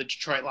traded to the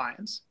Detroit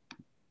Lions?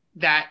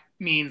 That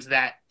means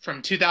that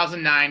from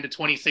 2009 to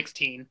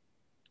 2016,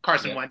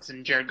 Carson Wentz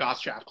and Jared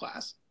Goff's draft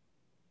class,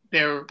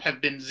 there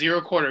have been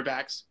 0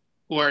 quarterbacks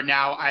who are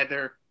now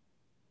either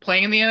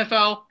playing in the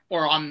NFL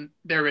or on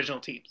their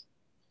original teams.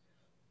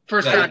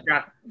 First round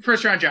draft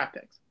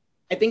picks.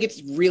 I think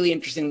it's really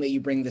interesting that you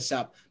bring this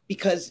up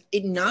because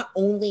it not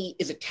only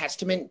is a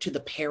testament to the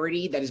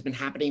parity that has been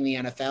happening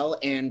in the NFL,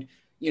 and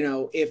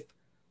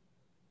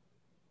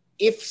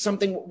if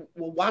something,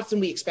 well, Watson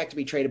we expect to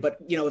be traded, but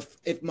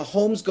if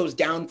Mahomes goes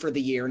down for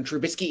the year and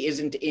Trubisky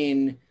isn't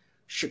in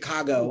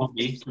Chicago,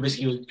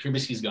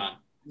 Trubisky's gone.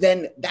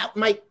 Then that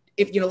might,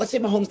 if let's say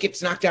Mahomes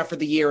gets knocked out for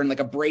the year in like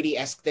a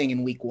Brady-esque thing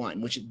in week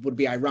 1, which would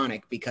be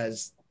ironic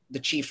because the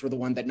Chiefs were the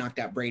one that knocked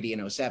out Brady in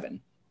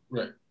 2007.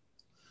 Right.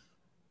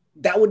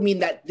 That would mean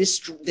that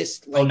this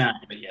like 09,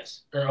 but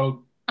yes.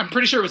 I'm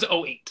pretty sure it was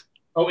 08.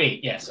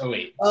 08, yes,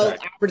 08. Oh,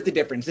 where's the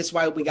difference? This is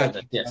why we got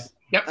yes.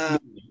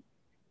 Yep.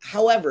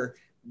 However,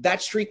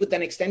 that streak would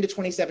then extend to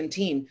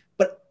 2017,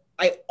 but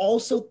I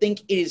also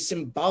think it is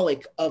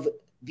symbolic of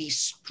the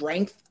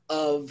strength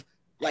of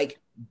like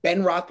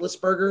Ben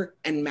Roethlisberger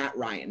and Matt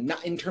Ryan,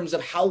 not in terms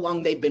of how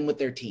long they've been with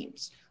their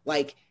teams.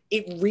 Like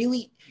it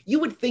really, you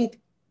would think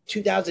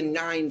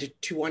 2009 to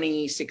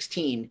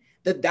 2016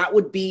 that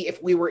would be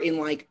if we were in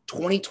like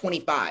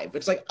 2025.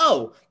 It's like,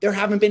 oh, there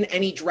haven't been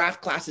any draft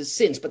classes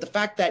since. But the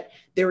fact that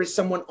there is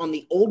someone on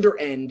the older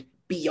end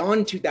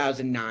beyond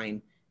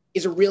 2009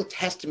 is a real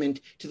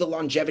testament to the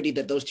longevity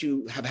that those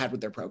two have had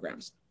with their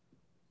programs.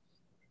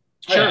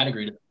 Sure. Yeah, I'd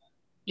agree to that.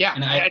 Yeah,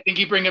 and I think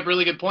you bring up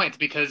really good points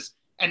because,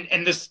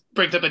 and this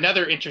brings up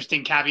another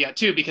interesting caveat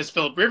too, because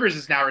Phillip Rivers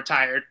is now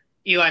retired.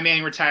 Eli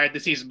Manning retired the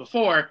season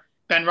before.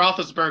 Ben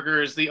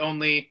Roethlisberger is the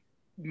only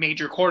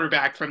major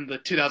quarterback from the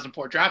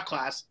 2004 draft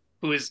class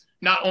who is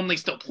not only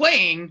still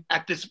playing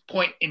at this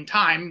point in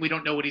time, we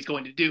don't know what he's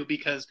going to do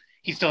because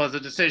he still has a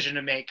decision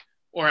to make,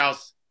 or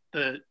else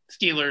the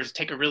Steelers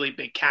take a really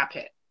big cap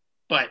hit.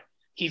 But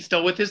he's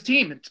still with his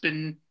team. It's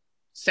been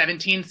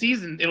 17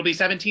 seasons. It'll be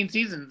 17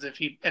 seasons if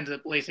he ends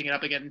up lacing it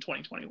up again in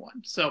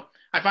 2021. So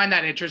I find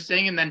that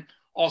interesting. And then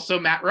also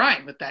Matt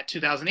Ryan with that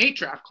 2008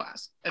 draft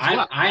class as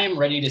well. I am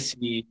ready to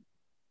see.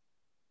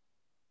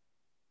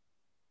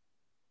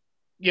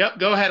 Yep.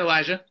 Go ahead,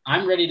 Elijah.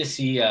 I'm ready to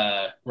see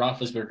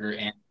Roethlisberger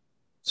and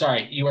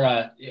sorry, you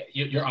were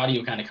your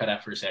audio kind of cut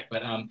out for a sec,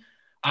 but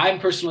I'm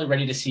personally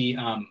ready to see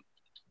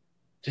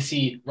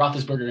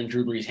Roethlisberger and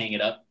Drew Brees hang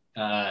it up.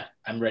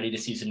 I'm ready to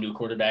see some new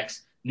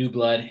quarterbacks, new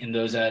blood in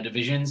those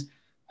divisions.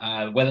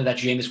 Whether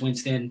that's Jameis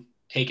Winston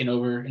taking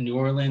over in New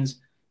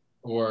Orleans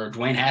or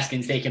Dwayne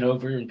Haskins taking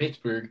over in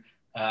Pittsburgh,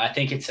 I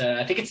think it's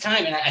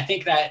time, and I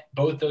think that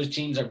both those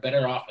teams are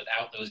better off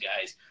without those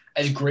guys.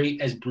 As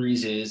great as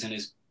Brees is, and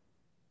as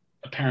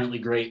apparently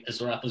great as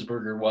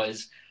Roethlisberger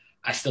was,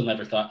 I still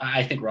never thought.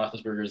 I think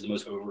Roethlisberger is the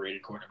most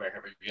overrated quarterback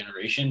of our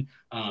generation.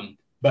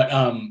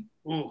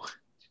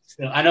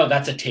 Still, I know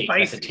that's a take.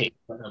 Spicy.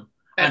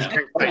 That's a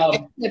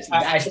take.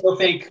 I still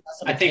think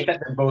that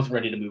they're both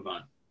ready to move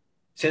on.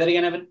 Say that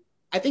again, Evan.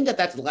 I think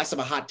that's less of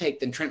a hot take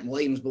than Trent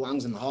Williams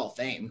belongs in the Hall of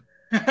Fame.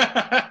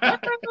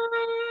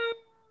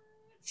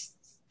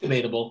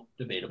 Debatable.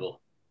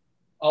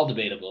 All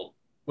debatable,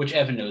 which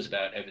Evan knows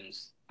about.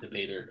 Evan's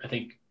debater. I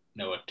think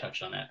Noah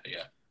touched on that, but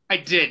yeah. I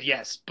did,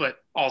 yes, but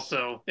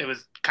also it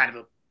was kind of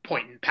a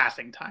point in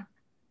passing time.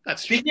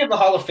 That's Speaking of the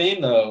Hall of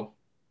Fame, though,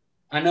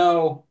 I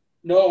know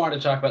Noah wanted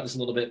to talk about this a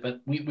little bit,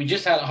 but we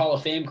just had a Hall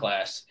of Fame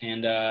class,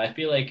 and I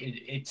feel like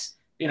it's,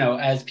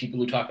 as people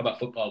who talk about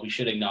football, we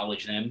should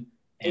acknowledge them.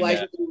 And,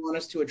 Elijah, do you want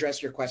us to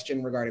address your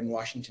question regarding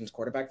Washington's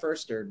quarterback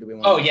first, or do we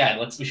want? Oh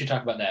yeah, we should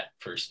talk about that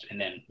first,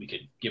 and then we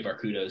could give our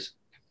kudos.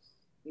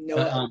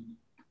 Noah,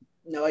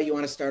 you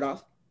want to start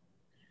off?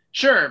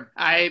 Sure.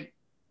 I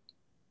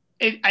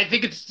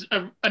think it's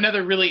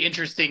another really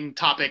interesting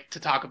topic to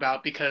talk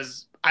about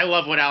because I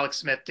love what Alex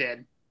Smith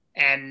did,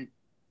 and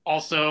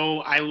also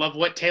I love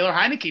what Taylor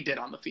Heineke did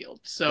on the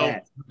field. So,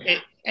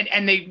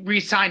 and they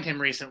re-signed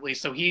him recently,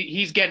 so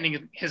he's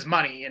getting his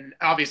money, and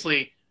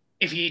obviously,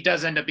 if he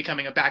does end up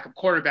becoming a backup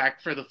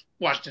quarterback for the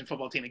Washington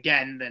football team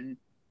again, then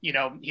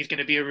he's going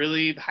to be a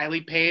really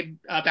highly paid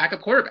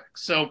backup quarterback.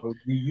 So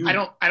I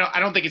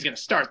don't think he's going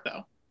to start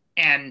though,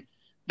 and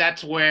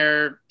that's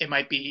where it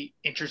might be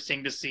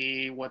interesting to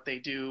see what they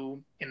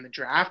do in the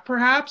draft,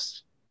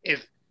 perhaps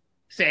if,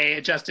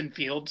 say, Justin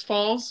Fields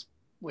falls,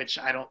 which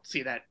I don't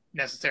see that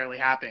necessarily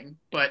happening.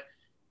 But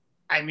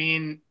I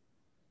mean,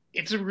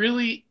 it's a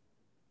really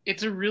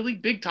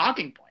big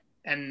talking point.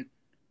 And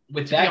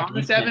With to be that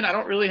honest, defense, Evan, I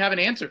don't really have an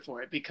answer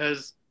for it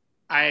because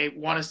I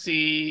want to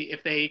see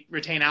if they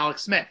retain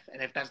Alex Smith,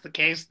 and if that's the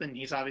case, then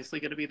he's obviously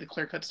going to be the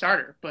clear-cut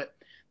starter. But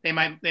they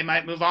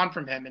might move on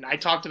from him. And I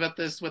talked about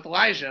this with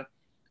Elijah.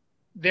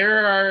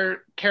 There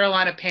are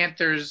Carolina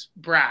Panthers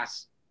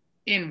brass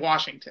in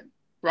Washington.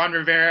 Ron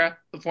Rivera,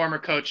 the former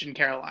coach in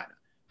Carolina.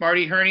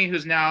 Marty Herney,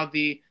 who's now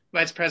the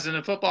vice president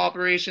of football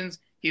operations,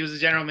 he was the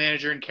general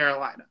manager in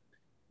Carolina.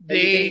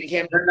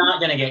 They're not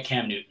going to get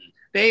Cam Newton.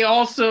 They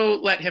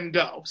also let him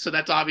go, so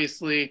that's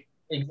obviously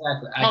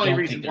probably a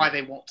reason why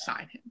they won't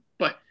sign him.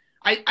 But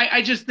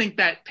I just think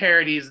that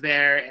parity is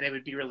there, and it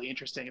would be really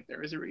interesting if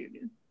there is a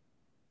reunion.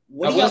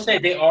 I will say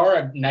they are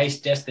a nice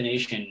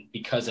destination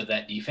because of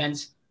that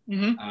defense.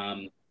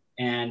 Mm-hmm.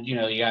 And, you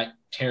know, you got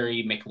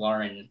Terry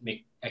McLaurin.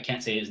 I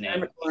can't say his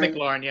name.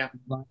 McLaurin, yeah.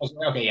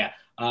 Okay, yeah.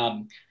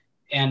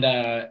 And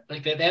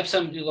like they have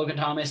some Logan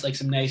Thomas, like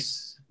some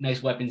nice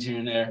weapons here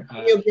and there.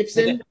 Antonio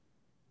Gibson.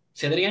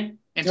 Say that again.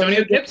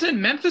 Antonio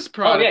Gibson, Memphis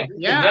product. Oh,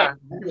 yeah.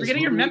 You're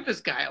forgetting your Memphis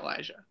guy,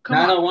 Elijah. Come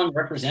 901 on.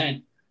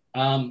 Represent.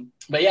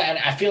 But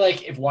yeah, I feel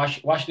like if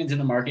Washington's in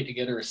the market to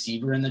get a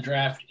receiver in the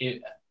draft,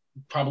 it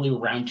probably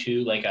round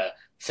 2, like a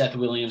Seth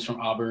Williams from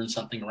Auburn,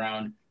 something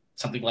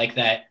like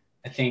that.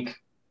 I think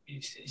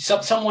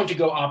someone to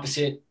go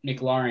opposite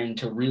McLaurin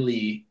to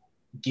really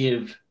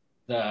give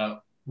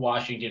the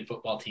Washington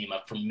football team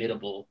a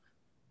formidable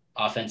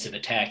offensive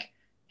attack.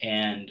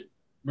 And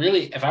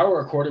really, if I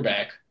were a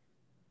quarterback,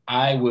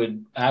 I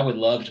would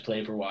love to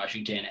play for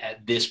Washington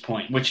at this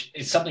point, which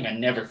is something I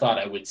never thought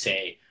I would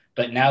say.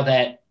 But now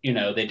that, you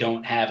know, they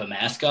don't have a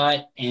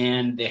mascot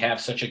and they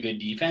have such a good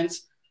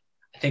defense,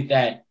 I think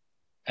that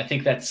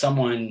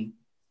someone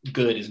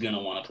good is going to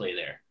want to play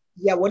there.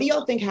 Yeah, what do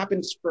y'all think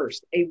happens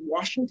first? A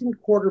Washington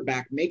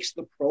quarterback makes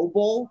the Pro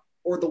Bowl,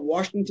 or the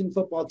Washington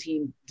football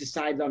team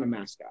decides on a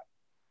mascot?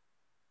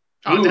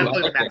 Oh,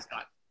 definitely the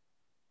mascot.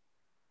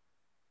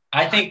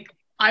 I think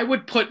I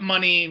would put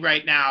money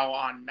right now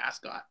on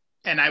mascot,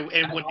 and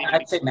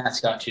I'd say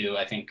mascot too.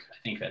 I think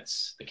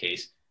that's the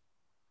case.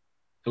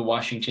 The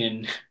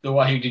Washington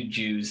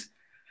Jews.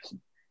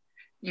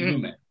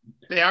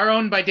 They are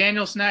owned by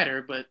Daniel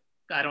Snyder, but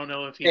I don't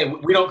know if he. Hey,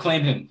 we don't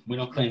claim him. We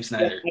don't claim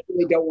Snyder. I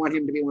really don't want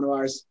him to be one of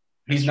ours.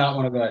 He's not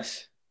one of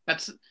us.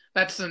 That's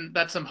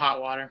some hot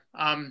water.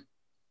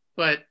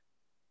 But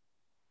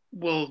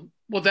we'll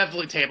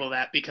definitely table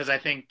that because I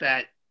think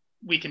that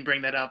we can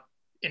bring that up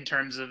in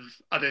terms of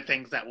other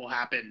things that will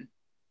happen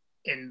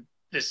in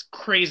this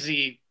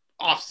crazy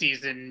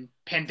offseason,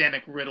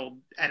 pandemic-riddled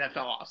NFL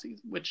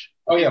offseason. Which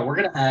we're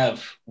gonna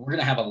have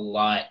a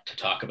lot to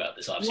talk about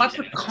this offseason. Lots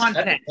of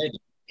content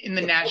in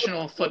the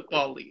National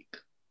Football League.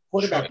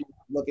 Quarterback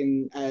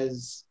looking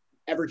as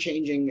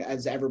ever-changing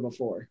as ever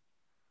before.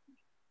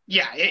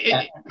 Yeah,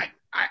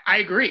 I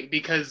agree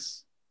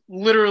because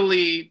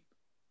literally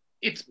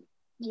it's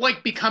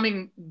like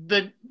becoming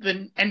the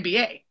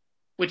NBA,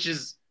 which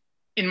is,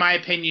 in my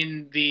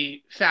opinion,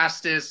 the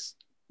fastest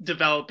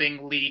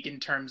developing league in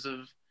terms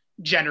of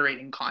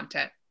generating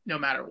content, no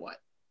matter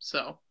what.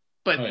 So,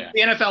 but the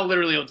NFL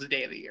literally owns the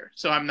day of the year,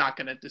 so I'm not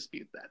going to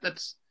dispute that.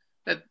 That's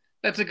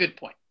a good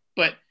point.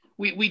 But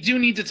we do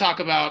need to talk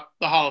about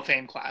the Hall of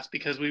Fame class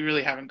because we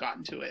really haven't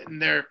gotten to it,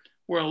 and there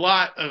were a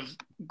lot of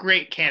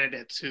great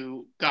candidates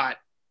who got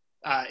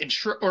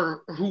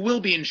or who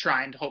will be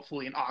enshrined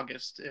hopefully in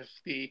August if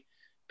the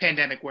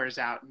pandemic wears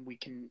out and we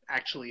can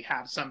actually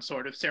have some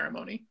sort of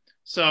ceremony.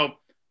 So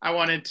I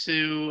wanted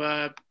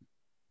to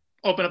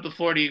open up the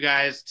floor to you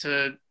guys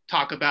to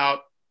talk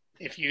about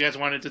if you guys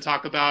wanted to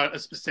talk about a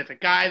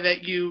specific guy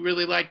that you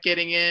really like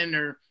getting in,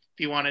 or if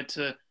you wanted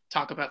to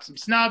talk about some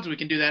snubs, we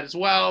can do that as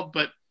well.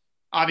 But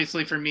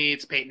obviously for me,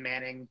 it's Peyton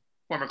Manning,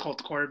 former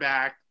Colts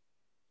quarterback,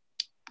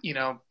 you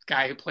know,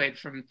 guy who played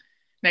from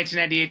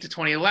 1998 to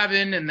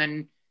 2011 and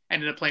then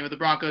ended up playing with the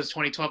Broncos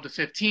 2012 to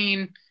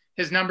 15.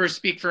 His numbers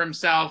speak for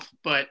himself,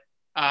 but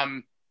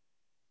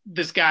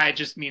this guy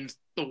just means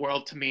the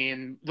world to me,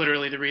 and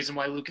literally the reason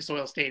why Lucas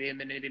Oil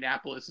Stadium in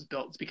Indianapolis is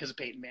built is because of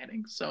Peyton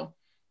Manning. So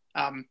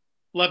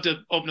love to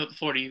open up the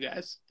floor to you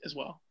guys as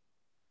well.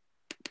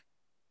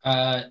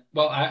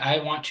 Well,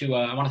 I want to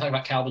talk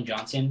about Calvin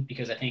Johnson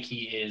because I think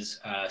he is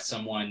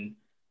someone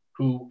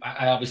who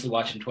I obviously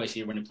watched him twice a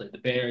year when he played the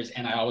Bears,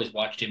 and I always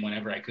watched him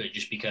whenever I could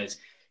just because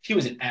he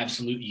was an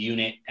absolute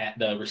unit at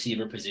the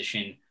receiver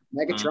position.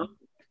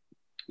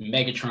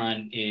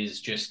 Megatron is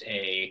just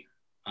he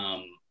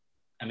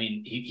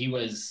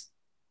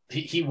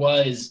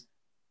was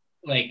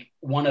like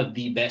one of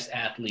the best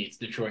athletes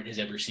Detroit has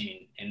ever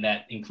seen, and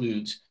that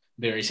includes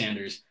Barry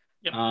Sanders.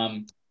 Yep.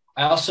 I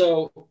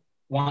also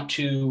want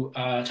to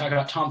talk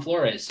about Tom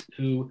Flores,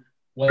 who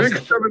was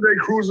big 7-day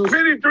cruisers,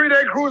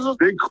 53-day cruisers,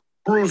 big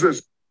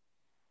cruises.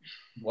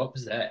 What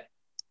was that?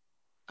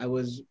 I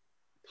was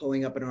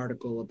pulling up an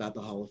article about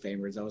the Hall of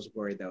Famers. I was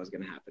worried that was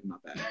going to happen.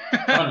 Not bad.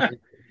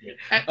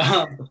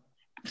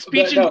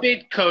 Speech and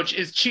debate coach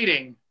is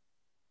cheating.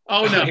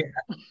 Oh no.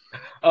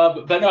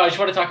 But no, I just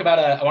want to talk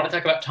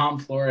about Tom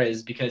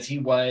Flores because he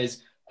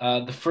was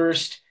the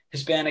first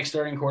Hispanic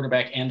starting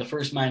quarterback and the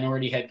first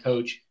minority head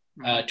coach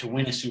to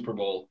win a Super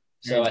Bowl.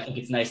 So I think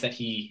it's nice that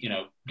he,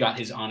 got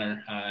his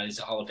honor as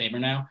a Hall of Famer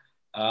now.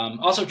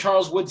 Also,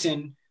 Charles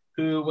Woodson,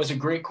 who was a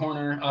great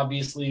corner,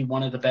 obviously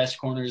one of the best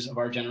corners of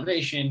our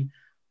generation.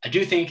 I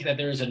do think that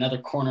there is another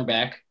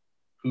cornerback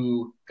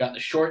who got the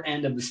short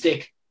end of the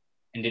stick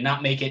and did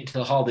not make it into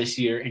the Hall this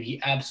year, and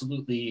he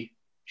absolutely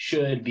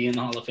should be in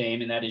the Hall of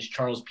Fame, and that is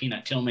Charles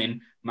Peanut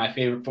Tillman, my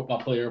favorite football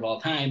player of all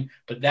time.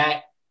 But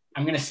that,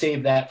 I'm going to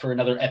save that for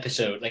another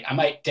episode. Like, I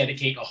might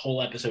dedicate a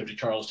whole episode to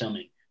Charles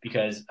Tillman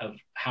because of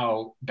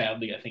how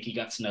badly I think he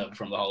got snubbed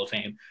from the Hall of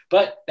Fame.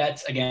 But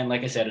that's, again,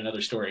 like I said,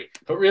 another story.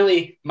 But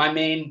really, my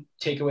main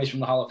takeaways from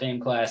the Hall of Fame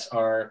class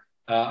are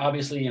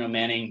obviously,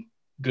 Manning,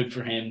 good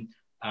for him.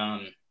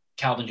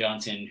 Calvin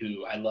Johnson,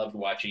 who I loved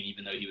watching,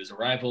 even though he was a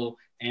rival,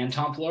 and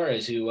Tom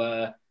Flores, who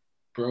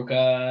broke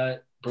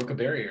a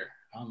barrier.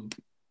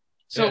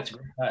 So, it's a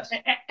great class.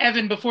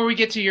 Evan, before we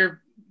get to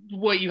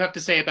what you have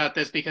to say about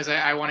this, because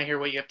I want to hear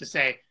what you have to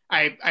say.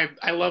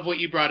 I love what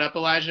you brought up,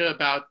 Elijah,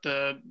 about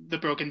the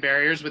broken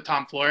barriers with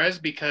Tom Flores,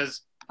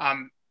 because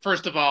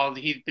first of all,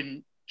 he's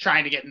been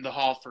trying to get in the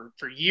Hall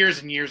for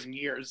years and years and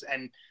years,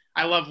 and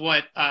I love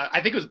what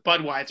I think it was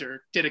Budweiser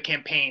did a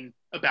campaign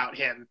about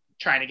him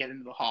trying to get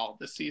into the Hall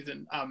this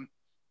season,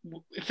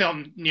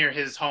 filmed near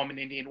his home in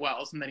Indian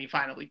Wells, and then he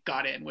finally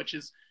got in, which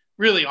is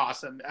really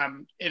awesome,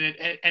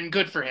 and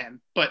good for him.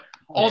 But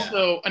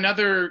also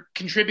another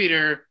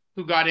contributor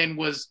who got in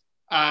was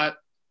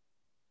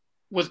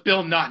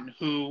Bill Nunn,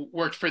 who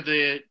worked for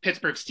the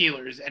Pittsburgh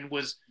Steelers and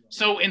was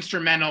so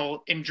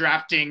instrumental in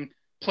drafting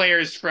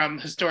players from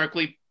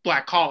historically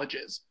black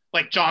colleges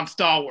like John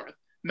Stallworth,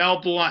 Mel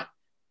Blount,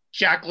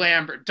 Jack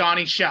Lambert,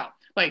 Donnie Shell.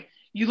 Like,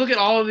 you look at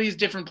all of these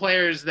different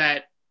players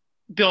that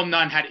Bill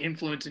Nunn had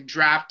influence in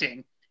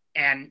drafting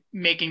and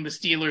making the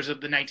Steelers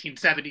of the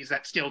 1970s,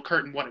 that steel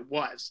curtain, what it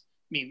was.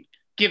 I mean,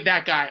 give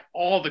that guy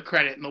all the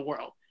credit in the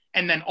world.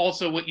 And then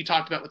also what you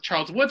talked about with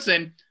Charles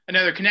Woodson,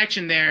 another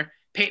connection there,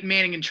 Peyton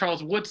Manning and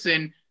Charles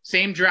Woodson,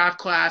 same draft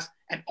class,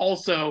 and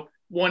also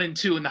 1 and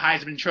 2 in the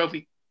Heisman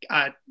Trophy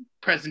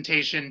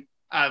presentation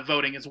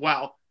voting as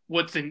well.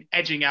 Woodson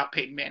edging out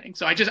Peyton Manning.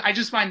 So I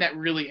just find that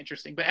really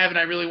interesting. But Evan,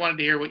 I really wanted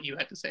to hear what you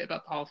had to say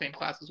about the Hall of Fame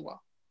class as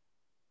well.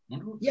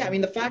 Yeah, I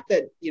mean, the fact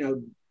that,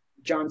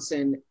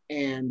 Johnson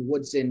and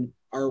Woodson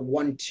are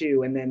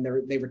 1-2 and then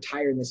they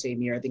retire in the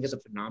same year, I think is a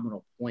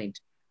phenomenal point.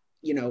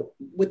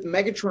 With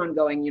Megatron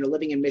going,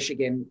 living in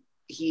Michigan,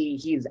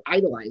 he's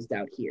idolized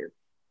out here.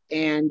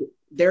 And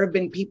there have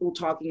been people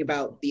talking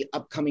about the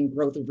upcoming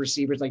growth of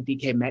receivers like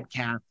DK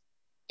Metcalf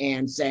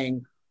and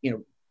saying,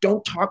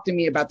 don't talk to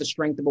me about the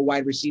strength of a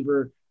wide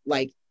receiver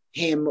like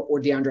him or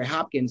DeAndre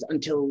Hopkins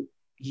until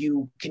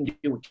you can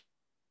do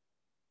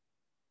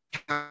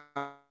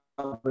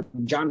what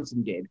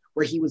Johnson did,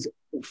 where he was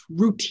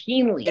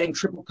routinely getting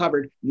triple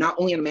covered, not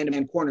only on a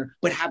man-to-man corner,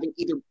 but having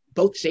either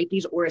both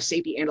safeties or a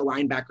safety and a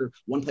linebacker,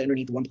 one play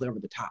underneath, one play over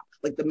the top.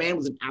 Like, the man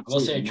was an absolute I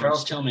will say monster.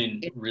 Charles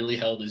Tillman really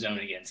held his own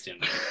against him.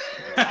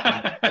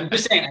 I'm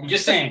just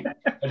saying.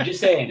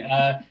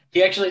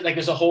 He actually, like,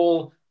 there's a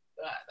whole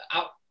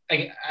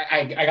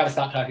I got to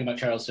stop talking about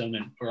Charles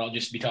Tillman or I'll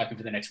just be talking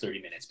for the next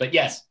 30 minutes. But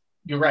yes,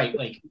 you're right.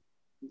 Like,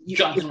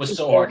 Johnson was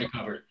so hard to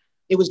cover.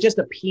 It was just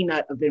a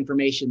peanut of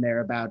information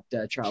there about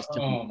Charles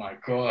Tillman. Oh my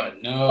God,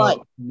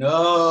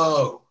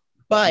 no!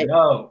 But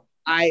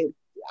I,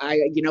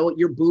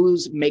 your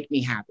boos make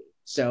me happy.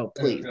 So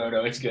please.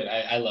 No, it's good.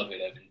 I love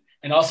it, Evan.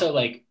 And also,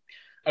 like,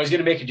 I was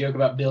gonna make a joke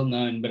about Bill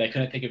Nunn, but I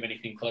couldn't think of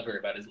anything clever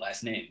about his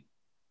last name.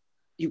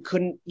 You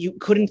couldn't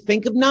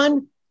think of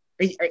none?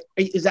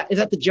 Is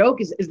that the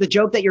joke? Is the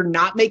joke that you're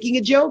not making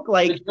a joke?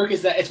 Like, the joke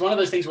is that it's one of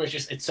those things where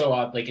it's so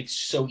odd. Like, it's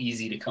so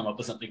easy to come up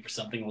with something for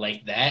something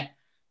like that.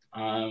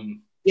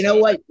 Know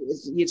what?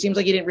 It seems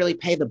like you didn't really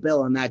pay the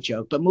bill on that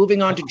joke. But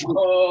moving on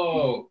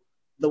to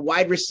the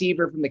wide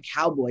receiver from the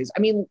Cowboys. I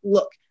mean,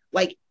 look,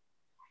 like,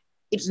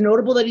 it's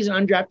notable that he's an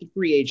undrafted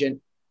free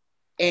agent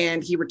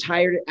and he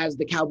retired as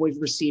the Cowboys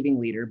receiving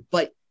leader.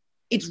 But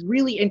it's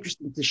really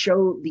interesting to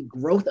show the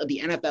growth of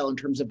the NFL in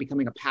terms of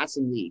becoming a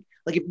passing league.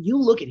 Like, if you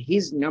look at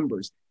his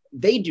numbers,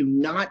 they do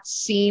not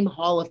seem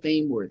Hall of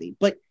Fame worthy.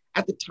 But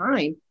at the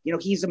time,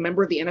 he's a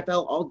member of the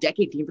NFL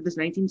all-decade team for this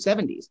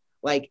 1970s.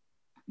 Like,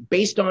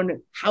 based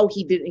on how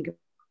he did in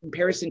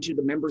comparison to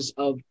the members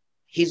of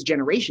his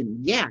generation,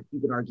 yeah, you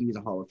could argue he's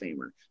a Hall of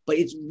Famer. But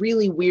it's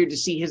really weird to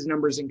see his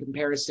numbers in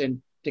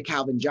comparison to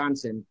Calvin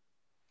Johnson.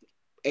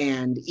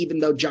 And even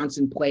though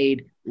Johnson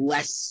played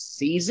less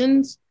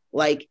seasons,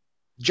 like,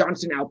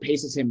 Johnson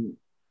outpaces him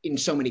in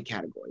so many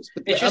categories.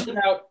 But it's just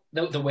about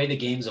the way the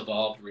game's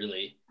evolved,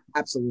 really.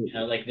 Absolutely.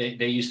 Like,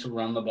 they used to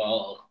run the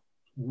ball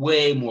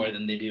way more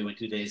than they do in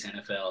today's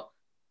NFL.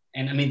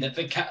 And I mean,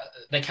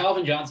 the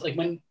Calvin Johnson,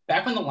 like,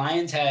 back when the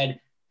Lions had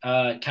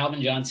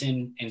Calvin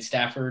Johnson and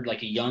Stafford,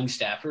 like a young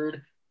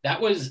Stafford,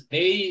 that was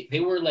they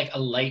were like a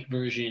light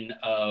version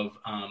of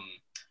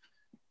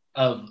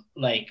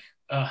like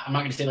I'm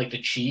not gonna say like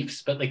the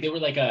Chiefs, but like they were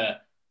like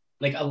a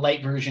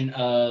light version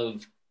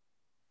of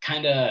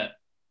kind of,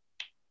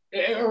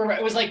 or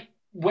it was like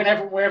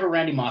wherever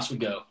Randy Moss would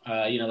go,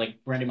 like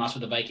Randy Moss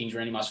with the Vikings,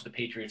 Randy Moss with the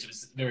Patriots, it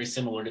was very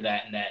similar to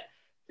that in that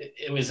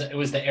it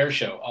was the air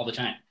show all the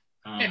time.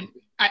 And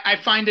I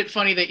find it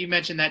funny that you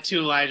mentioned that too,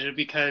 Elijah,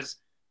 because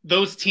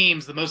those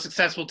teams, the most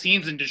successful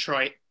teams in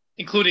Detroit,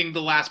 including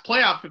the last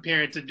playoff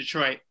appearance in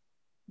Detroit,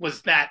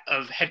 was that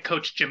of head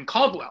coach Jim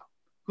Caldwell,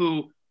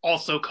 who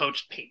also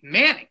coached Peyton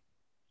Manning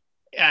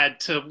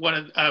to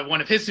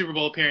one of his Super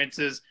Bowl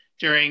appearances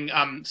during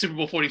Super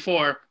Bowl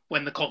 44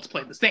 when the Colts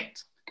played the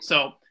Saints.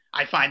 So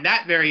I find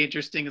that very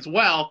interesting as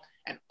well.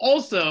 And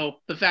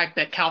also the fact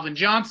that Calvin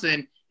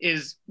Johnson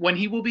is, when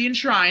he will be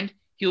enshrined,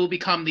 he will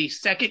become the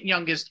second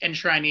youngest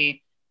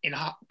enshrinee in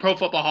Pro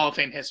Football Hall of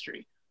Fame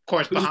history. Of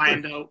course,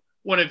 behind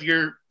one of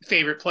your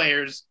favorite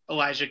players,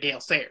 Elijah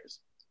Gale Sayers,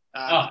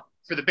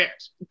 for the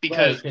Bears.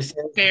 Because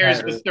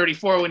Sayers was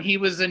 34 when he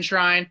was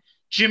enshrined.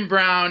 Jim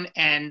Brown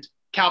and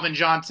Calvin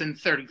Johnson,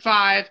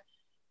 35.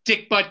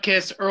 Dick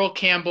Butkus, Earl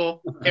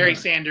Campbell, Barry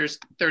Sanders,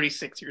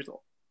 36 years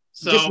old.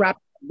 So just wrap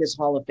this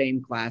Hall of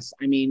Fame class.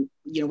 I mean,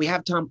 we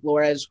have Tom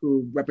Flores,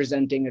 who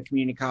representing a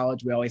community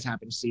college. We always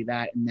happen to see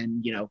that. And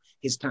then,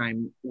 his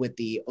time with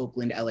the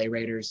Oakland LA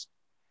Raiders.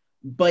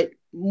 But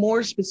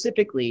more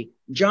specifically,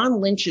 John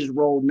Lynch's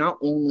role, not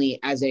only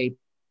as a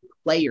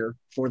player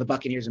for the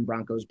Buccaneers and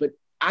Broncos, but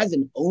as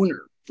an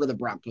owner for the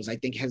Broncos, I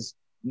think has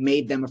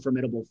made them a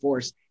formidable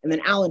force. And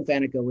then Alan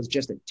Faneca was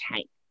just a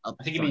tank. I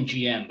think you mean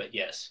GM, but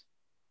yes.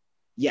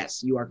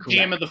 Yes, you are correct.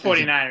 GM of the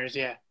 49ers,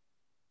 yeah.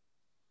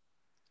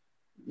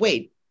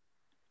 Wait,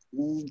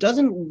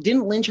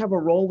 didn't Lynch have a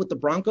role with the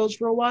Broncos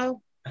for a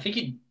while? I think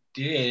he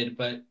did,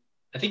 but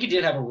I think he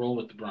did have a role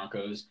with the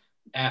Broncos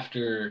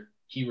after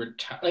he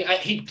retired.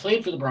 He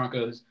played for the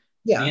Broncos,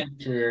 and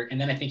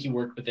then I think he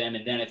worked with them,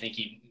 and then I think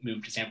he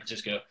moved to San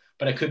Francisco.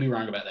 But I could be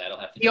wrong about that. I'll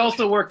have to. He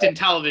also worked in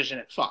television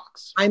at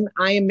Fox. I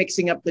am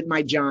mixing up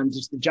my John,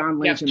 just the John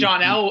Lynch.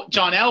 Yeah,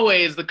 John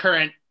Elway is the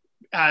current.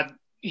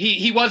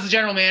 He was the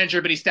general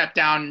manager, but he stepped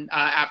down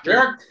after. There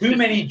are too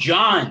many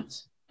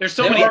Johns. There's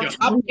so many Johns.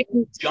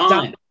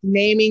 Stop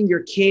naming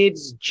your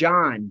kids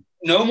John.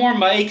 No more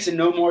Mikes and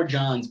no more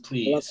Johns,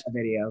 please. I love that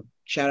video.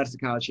 Shout out to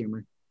College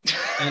Humor.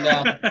 And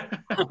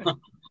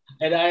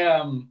I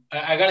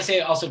gotta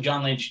say also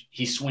John Lynch,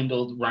 he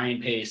swindled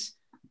Ryan Pace.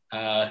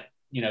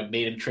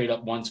 Made him trade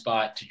up one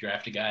spot to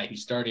draft a guy who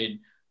started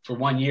for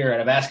 1 year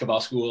at a basketball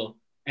school.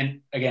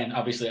 And again,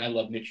 obviously, I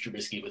love Mitch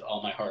Trubisky with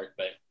all my heart,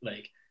 but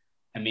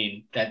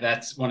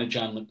that's one of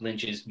John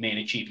Lynch's main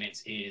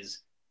achievements is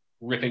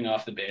ripping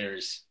off the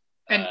Bears.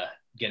 And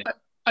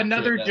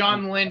another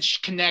John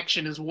Lynch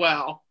connection as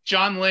well.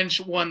 John Lynch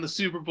won the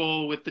Super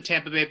Bowl with the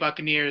Tampa Bay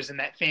Buccaneers in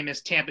that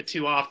famous Tampa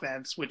 2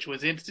 offense, which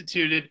was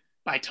instituted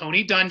by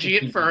Tony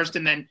Dungy at first,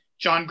 and then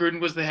John Gruden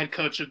was the head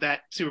coach of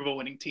that Super Bowl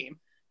winning team.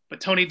 But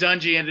Tony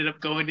Dungy ended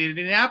up going to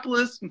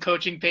Indianapolis and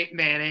coaching Peyton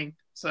Manning.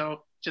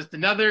 So just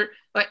another,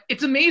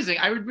 it's amazing.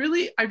 I'd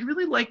really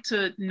like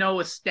to know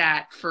a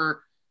stat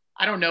for,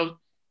 I don't know,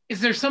 is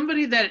there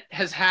somebody that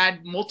has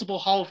had multiple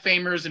Hall of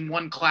Famers in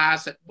one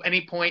class at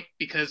any point?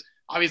 Because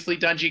obviously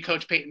Dungy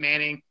coached Peyton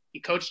Manning. He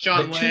coached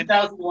John Lynch.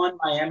 2001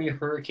 Miami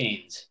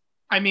Hurricanes.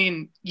 I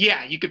mean,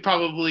 yeah, you could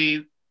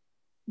probably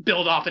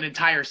build off an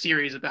entire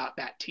series about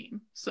that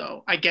team.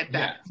 So I get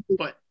that. Yeah.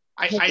 But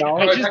I just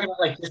talking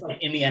about just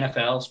in the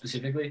NFL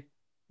specifically.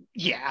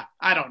 Yeah,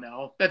 I don't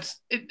know.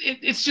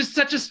 It's just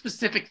such a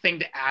specific thing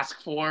to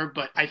ask for,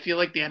 but I feel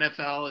like the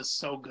NFL is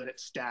so good at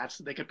stats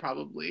that they could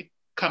probably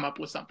come up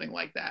with something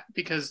like that,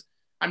 because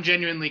I'm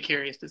genuinely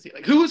curious to see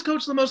who has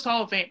coached the most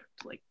Hall of Famers,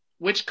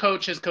 which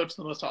coach has coached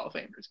the most Hall of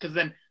Famers, because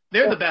then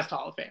they're the best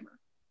Hall of Famer.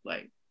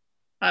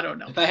 I don't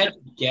know. If I had to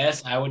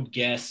guess, I would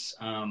guess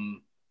it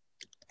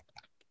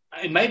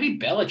might be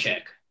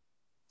Belichick.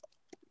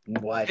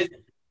 What?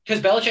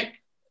 Because Belichick,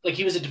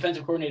 he was a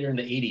defensive coordinator in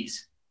the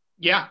 80s.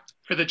 Yeah,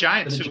 for the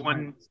Giants, who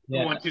won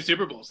 2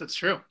 Super Bowls. That's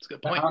true. That's a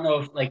good point. I don't know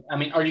if,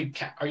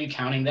 are you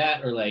counting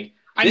that or I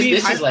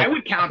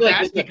would count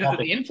that because of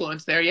the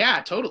influence there.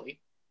 Yeah, totally.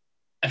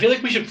 I feel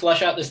like we should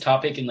flush out this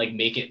topic and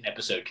make it an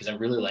episode, because I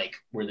really like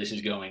where this is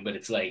going. But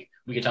it's we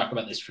could talk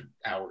about this for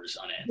hours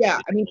on end.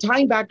 Yeah, I mean,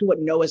 tying back to what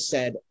Noah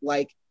said,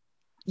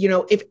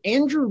 if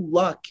Andrew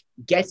Luck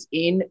gets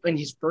in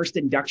his first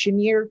induction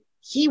year,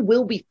 he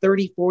will be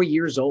 34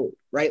 years old,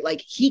 right?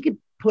 He could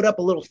put up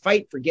a little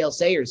fight for Gale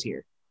Sayers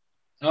here.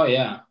 Oh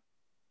yeah.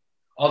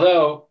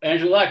 Although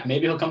Andrew Luck,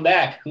 maybe he'll come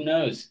back. Who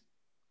knows?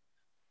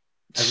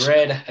 I've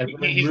read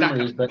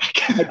rumors, but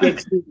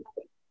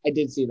I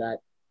did see that.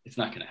 It's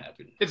not going to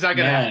happen. It's not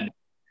going to happen.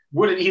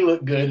 Wouldn't he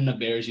look good in a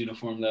Bears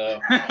uniform, though?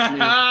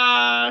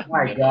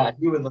 My God,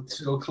 he would look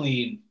so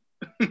clean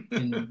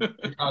in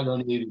Chicago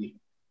Navy.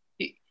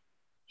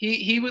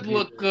 He would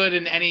look good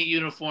in any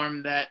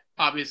uniform that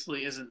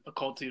obviously isn't a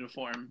Colts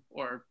uniform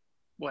or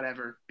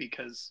whatever,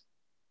 because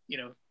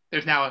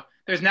there's now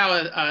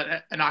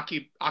an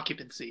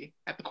occupancy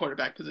at the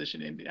quarterback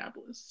position in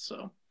Indianapolis.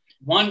 So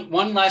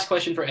one last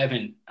question for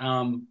Evan.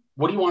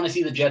 What do you want to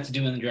see the Jets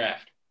do in the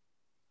draft?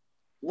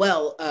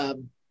 Well,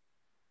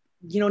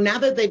 now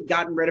that they've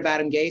gotten rid of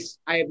Adam Gase,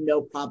 I have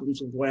no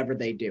problems with whatever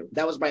they do.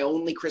 That was my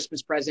only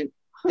Christmas present.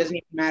 Doesn't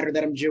even matter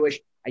that I'm Jewish.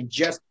 I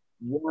just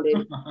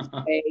wanted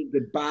to say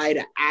goodbye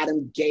to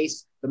Adam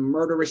Gase, the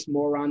murderous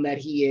moron that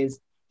he is.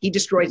 He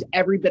destroys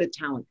every bit of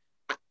talent.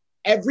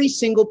 Every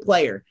single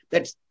player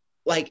that's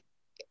like,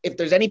 if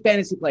there's any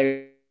fantasy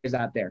players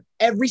out there,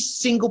 every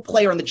single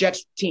player on the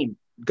Jets team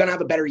going to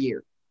have a better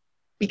year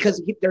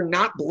because they're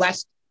not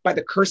blessed by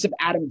the curse of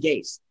Adam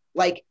Gase.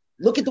 Like,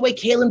 look at the way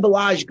Kalen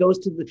Ballage goes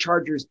to the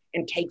Chargers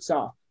and takes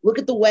off. Look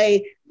at the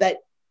way that,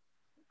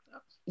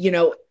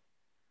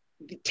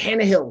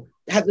 Tannehill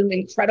has an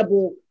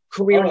incredible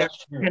career now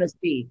in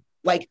Tennessee.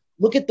 Like,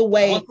 look at the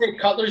way. I want to say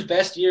Cutler's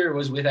best year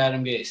was with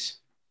Adam Gase.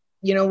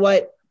 You know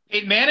what?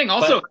 Peyton Manning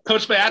also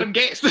coached by Adam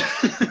Gase.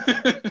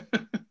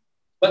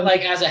 But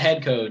like as a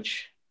head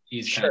coach,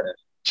 he's sure. kind of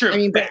true. I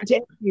mean, but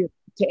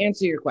to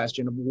answer your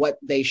question of what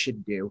they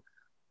should do,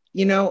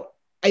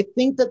 I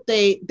think that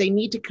they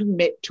need to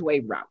commit to a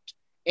route,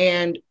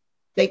 and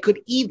they could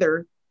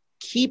either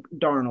keep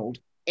Darnold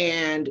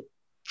and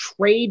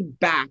trade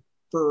back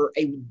for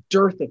a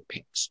dearth of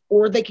picks,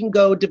 or they can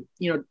go to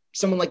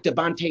someone like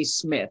Devontae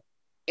Smith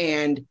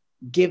and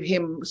give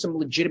him some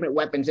legitimate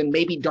weapons, and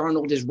maybe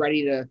Darnold is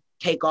ready to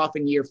take off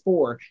in year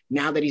 4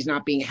 now that he's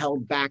not being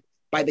held back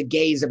by the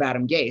gaze of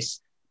Adam Gase.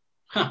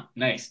 Huh,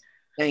 nice.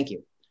 Thank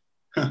you.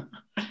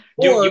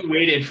 You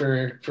waited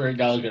for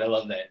acknowledgement. I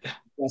love that.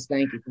 Yes,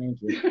 thank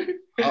you.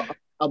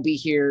 I'll be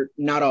here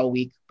not all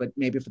week, but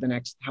maybe for the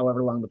next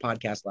however long the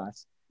podcast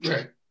lasts.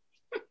 Right.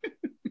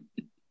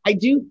 I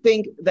do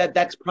think that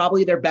that's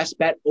probably their best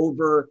bet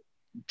over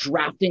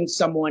drafting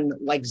someone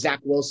like Zach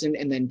Wilson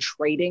and then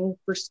trading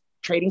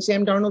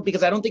Sam Darnold,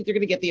 because I don't think they're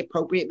going to get the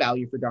appropriate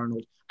value for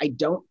Darnold. I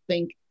don't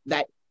think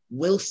that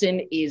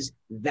Wilson is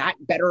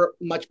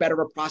much better of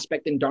a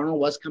prospect than Darnold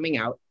was coming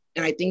out.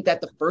 And I think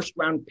that the first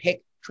round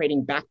pick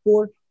trading back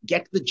for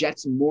gets the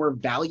Jets more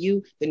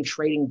value than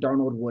trading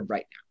Darnold would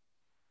right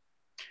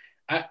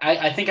now.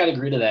 I think I'd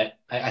agree to that.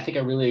 I think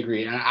I really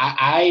agree. And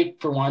I,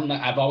 for one,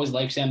 I've always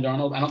liked Sam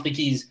Darnold. I don't think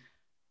he's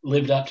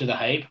lived up to the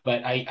hype,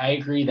 but I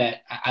agree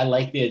that I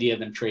like the idea of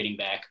them trading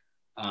back.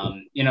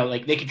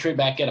 Like they could trade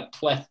back, get a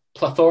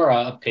plethora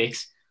of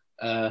picks,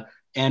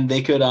 and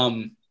they could,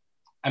 and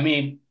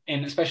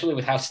especially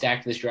with how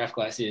stacked this draft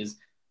class is,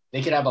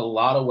 they could have a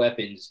lot of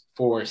weapons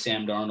for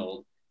Sam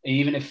Darnold. And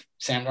even if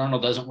Sam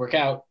Darnold doesn't work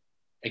out,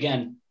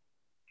 again,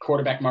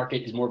 quarterback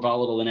market is more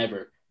volatile than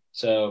ever.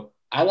 So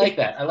I like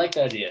that. I like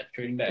the idea,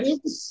 trading back. It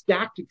is a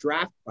stacked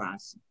draft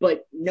class,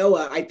 but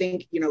Noah, I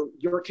think,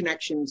 your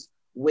connections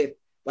with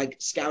like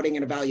scouting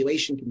and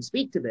evaluation can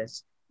speak to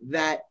this,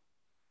 that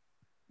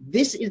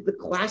this is the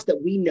class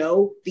that we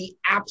know the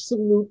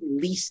absolute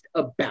least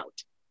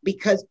about.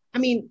 Because,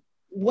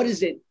 what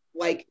is it?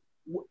 Like,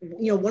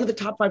 one of the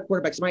top 5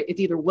 quarterbacks, it's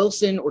either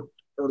Wilson or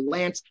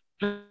Lance,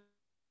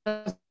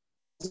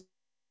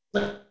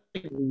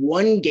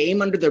 one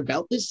game under their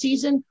belt this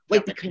season.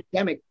 Like the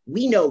pandemic,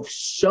 we know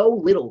so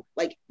little.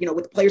 Like,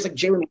 with players like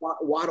Jalen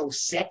Waddle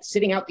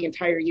sitting out the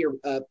entire year,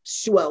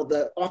 Sewell,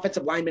 the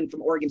offensive lineman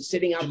from Oregon,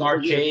 sitting out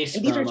Jamar Chase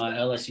from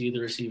LSU,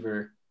 the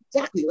receiver.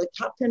 Exactly, like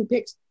top 10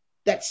 picks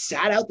that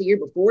sat out the year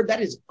before.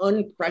 That is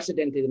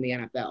unprecedented in the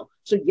NFL.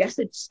 So yes,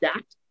 it's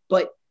stacked,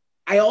 but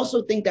I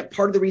also think that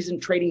part of the reason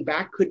trading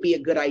back could be a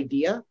good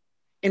idea,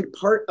 and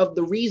part of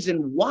the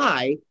reason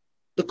why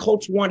the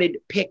Colts wanted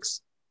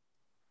picks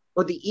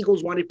or the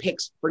Eagles wanted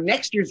picks for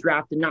next year's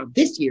draft and not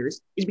this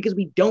year's is because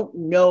we don't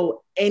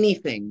know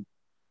anything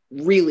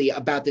really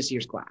about this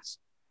year's class.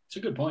 It's a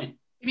good point.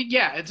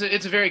 Yeah, it's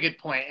a very good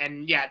point.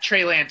 And yeah,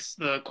 Trey Lance,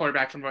 the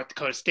quarterback from North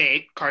Dakota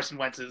State, Carson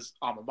Wentz's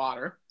alma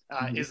mater,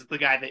 is the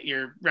guy that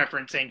you're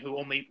referencing, who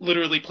only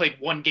literally played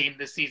one game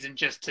this season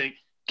just to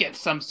get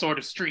some sort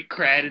of street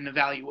cred and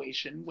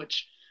evaluation,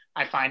 which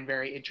I find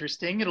very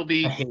interesting. It'll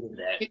be. I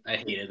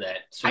hated that.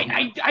 So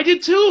I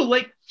did too.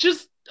 Like,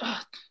 just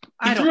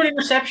he threw an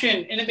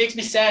interception, and it makes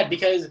me sad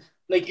because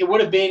like it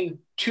would have been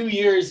 2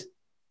 years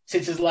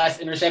since his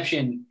last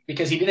interception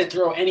because he didn't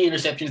throw any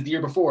interceptions the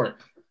year before.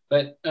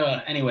 But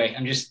anyway,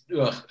 I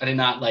did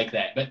not like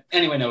that. But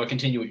anyway, Noah,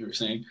 continue what you were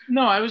saying.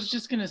 No, I was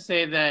just gonna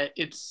say that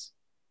it's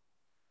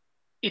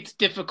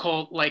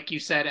difficult, like you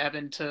said,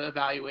 Evan, to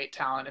evaluate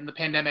talent. And the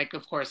pandemic,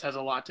 of course, has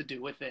a lot to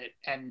do with it.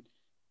 And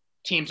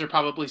teams are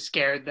probably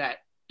scared that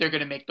they're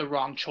going to make the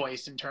wrong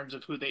choice in terms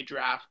of who they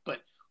draft. But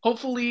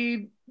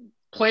hopefully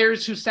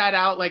players who sat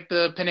out, like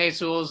the Penei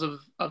Sewells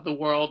of the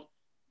world,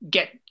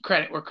 get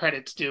credit where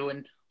credit's due,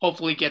 and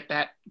hopefully get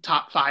that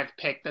top 5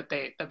 pick that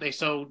they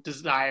so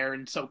desire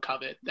and so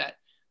covet, that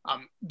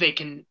they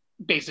can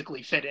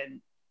basically fit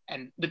in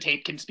and the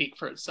tape can speak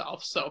for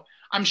itself. So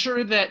I'm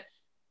sure that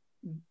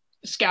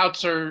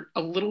scouts are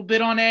a little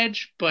bit on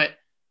edge, but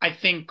I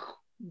think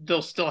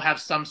they'll still have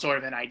some sort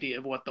of an idea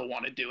of what they'll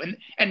want to do.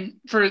 And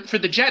for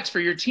the Jets, for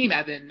your team,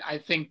 Evan, I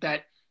think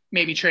that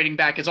maybe trading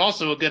back is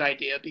also a good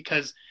idea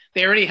because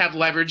they already have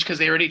leverage because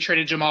they already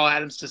traded Jamal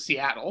Adams to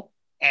Seattle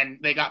and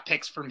they got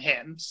picks from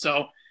him.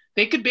 So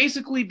they could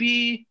basically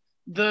be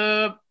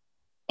the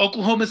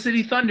Oklahoma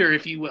City Thunder,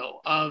 if you will,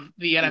 of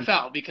the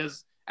NFL,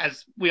 because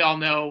as we all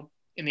know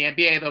in the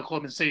NBA, the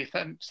Oklahoma City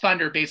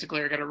Thunder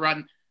basically are going to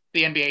run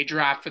the NBA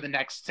draft for the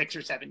next 6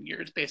 or 7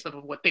 years based off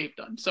of what they've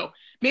done. So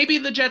maybe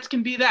the Jets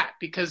can be that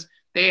because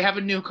they have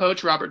a new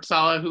coach, Robert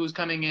Saleh, who's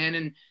coming in,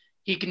 and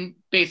he can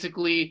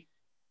basically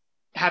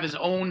have his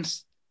own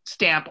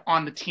stamp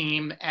on the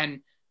team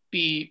and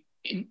be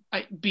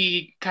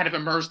kind of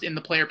immersed in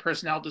the player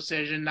personnel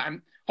decision.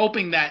 I'm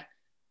hoping that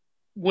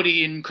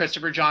Woody and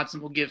Christopher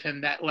Johnson will give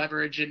him that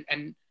leverage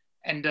and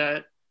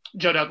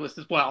Joe Douglas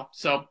as well.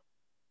 So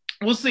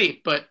we'll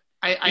see, but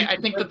I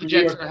think that the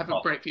Jets have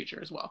a bright future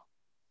as well.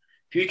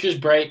 Future's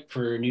bright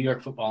for New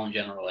York football in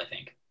general, I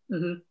think.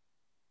 Mm-hmm.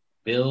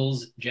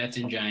 Bills, Jets,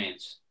 and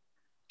Giants.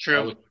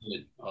 True.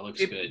 All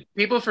looks good.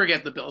 People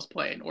forget the Bills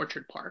play in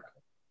Orchard Park.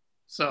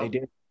 So they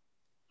do.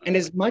 And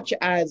as much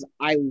as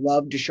I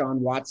love Deshaun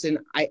Watson,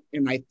 I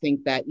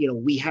think that,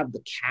 we have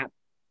the cap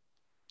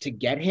to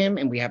get him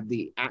and we have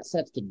the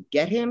assets to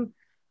get him.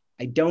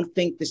 I don't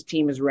think this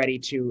team is ready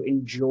to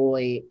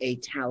enjoy a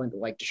talent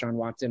like Deshaun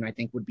Watson. I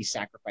think would be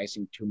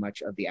sacrificing too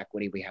much of the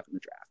equity we have in the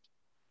draft.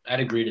 I'd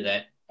agree to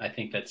that. I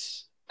think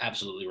that's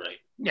absolutely right.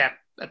 Yeah,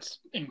 that's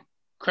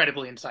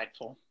incredibly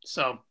insightful.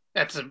 So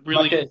that's a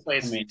really good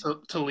place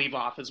to leave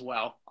off as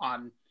well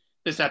on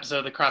this episode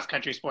of the Cross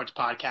Country Sports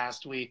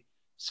Podcast. We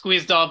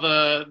squeezed all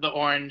the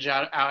orange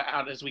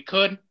out as we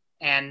could,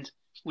 and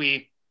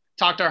we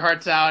talked our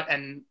hearts out,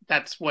 and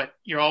that's what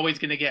you're always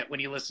going to get when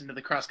you listen to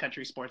the Cross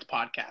Country Sports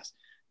Podcast.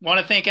 Want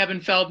to thank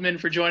Evan Feldman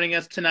for joining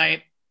us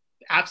tonight.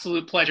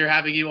 Absolute pleasure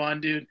having you on,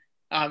 dude.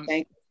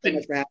 Thank you so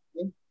much for having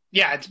me.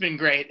 Yeah, it's been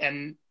great,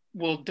 and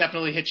we'll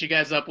definitely hit you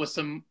guys up with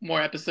some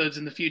more episodes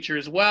in the future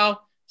as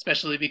well,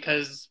 especially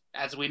because,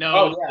 as we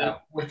know...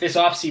 with this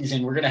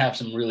offseason, we're going to have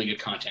some really good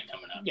content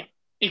coming up. Yeah,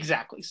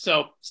 exactly.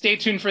 So stay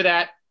tuned for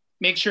that.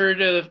 Make sure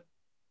to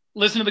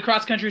listen to the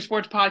Cross Country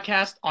Sports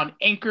Podcast on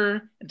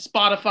Anchor and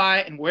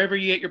Spotify and wherever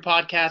you get your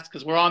podcasts,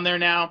 because we're on there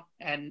now,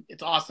 and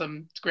it's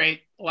awesome. It's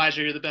great.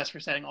 Elijah, you're the best for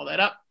setting all that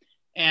up.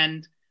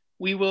 And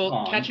we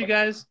will catch you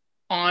guys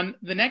on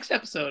the next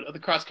episode of the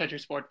Cross Country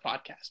Sports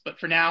Podcast. But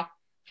for now,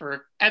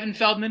 for Evan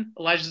Feldman,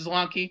 Elijah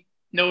Zelonke,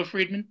 Noah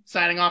Friedman,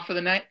 signing off for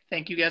the night.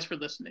 Thank you guys for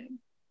listening.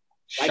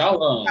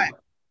 Shalom.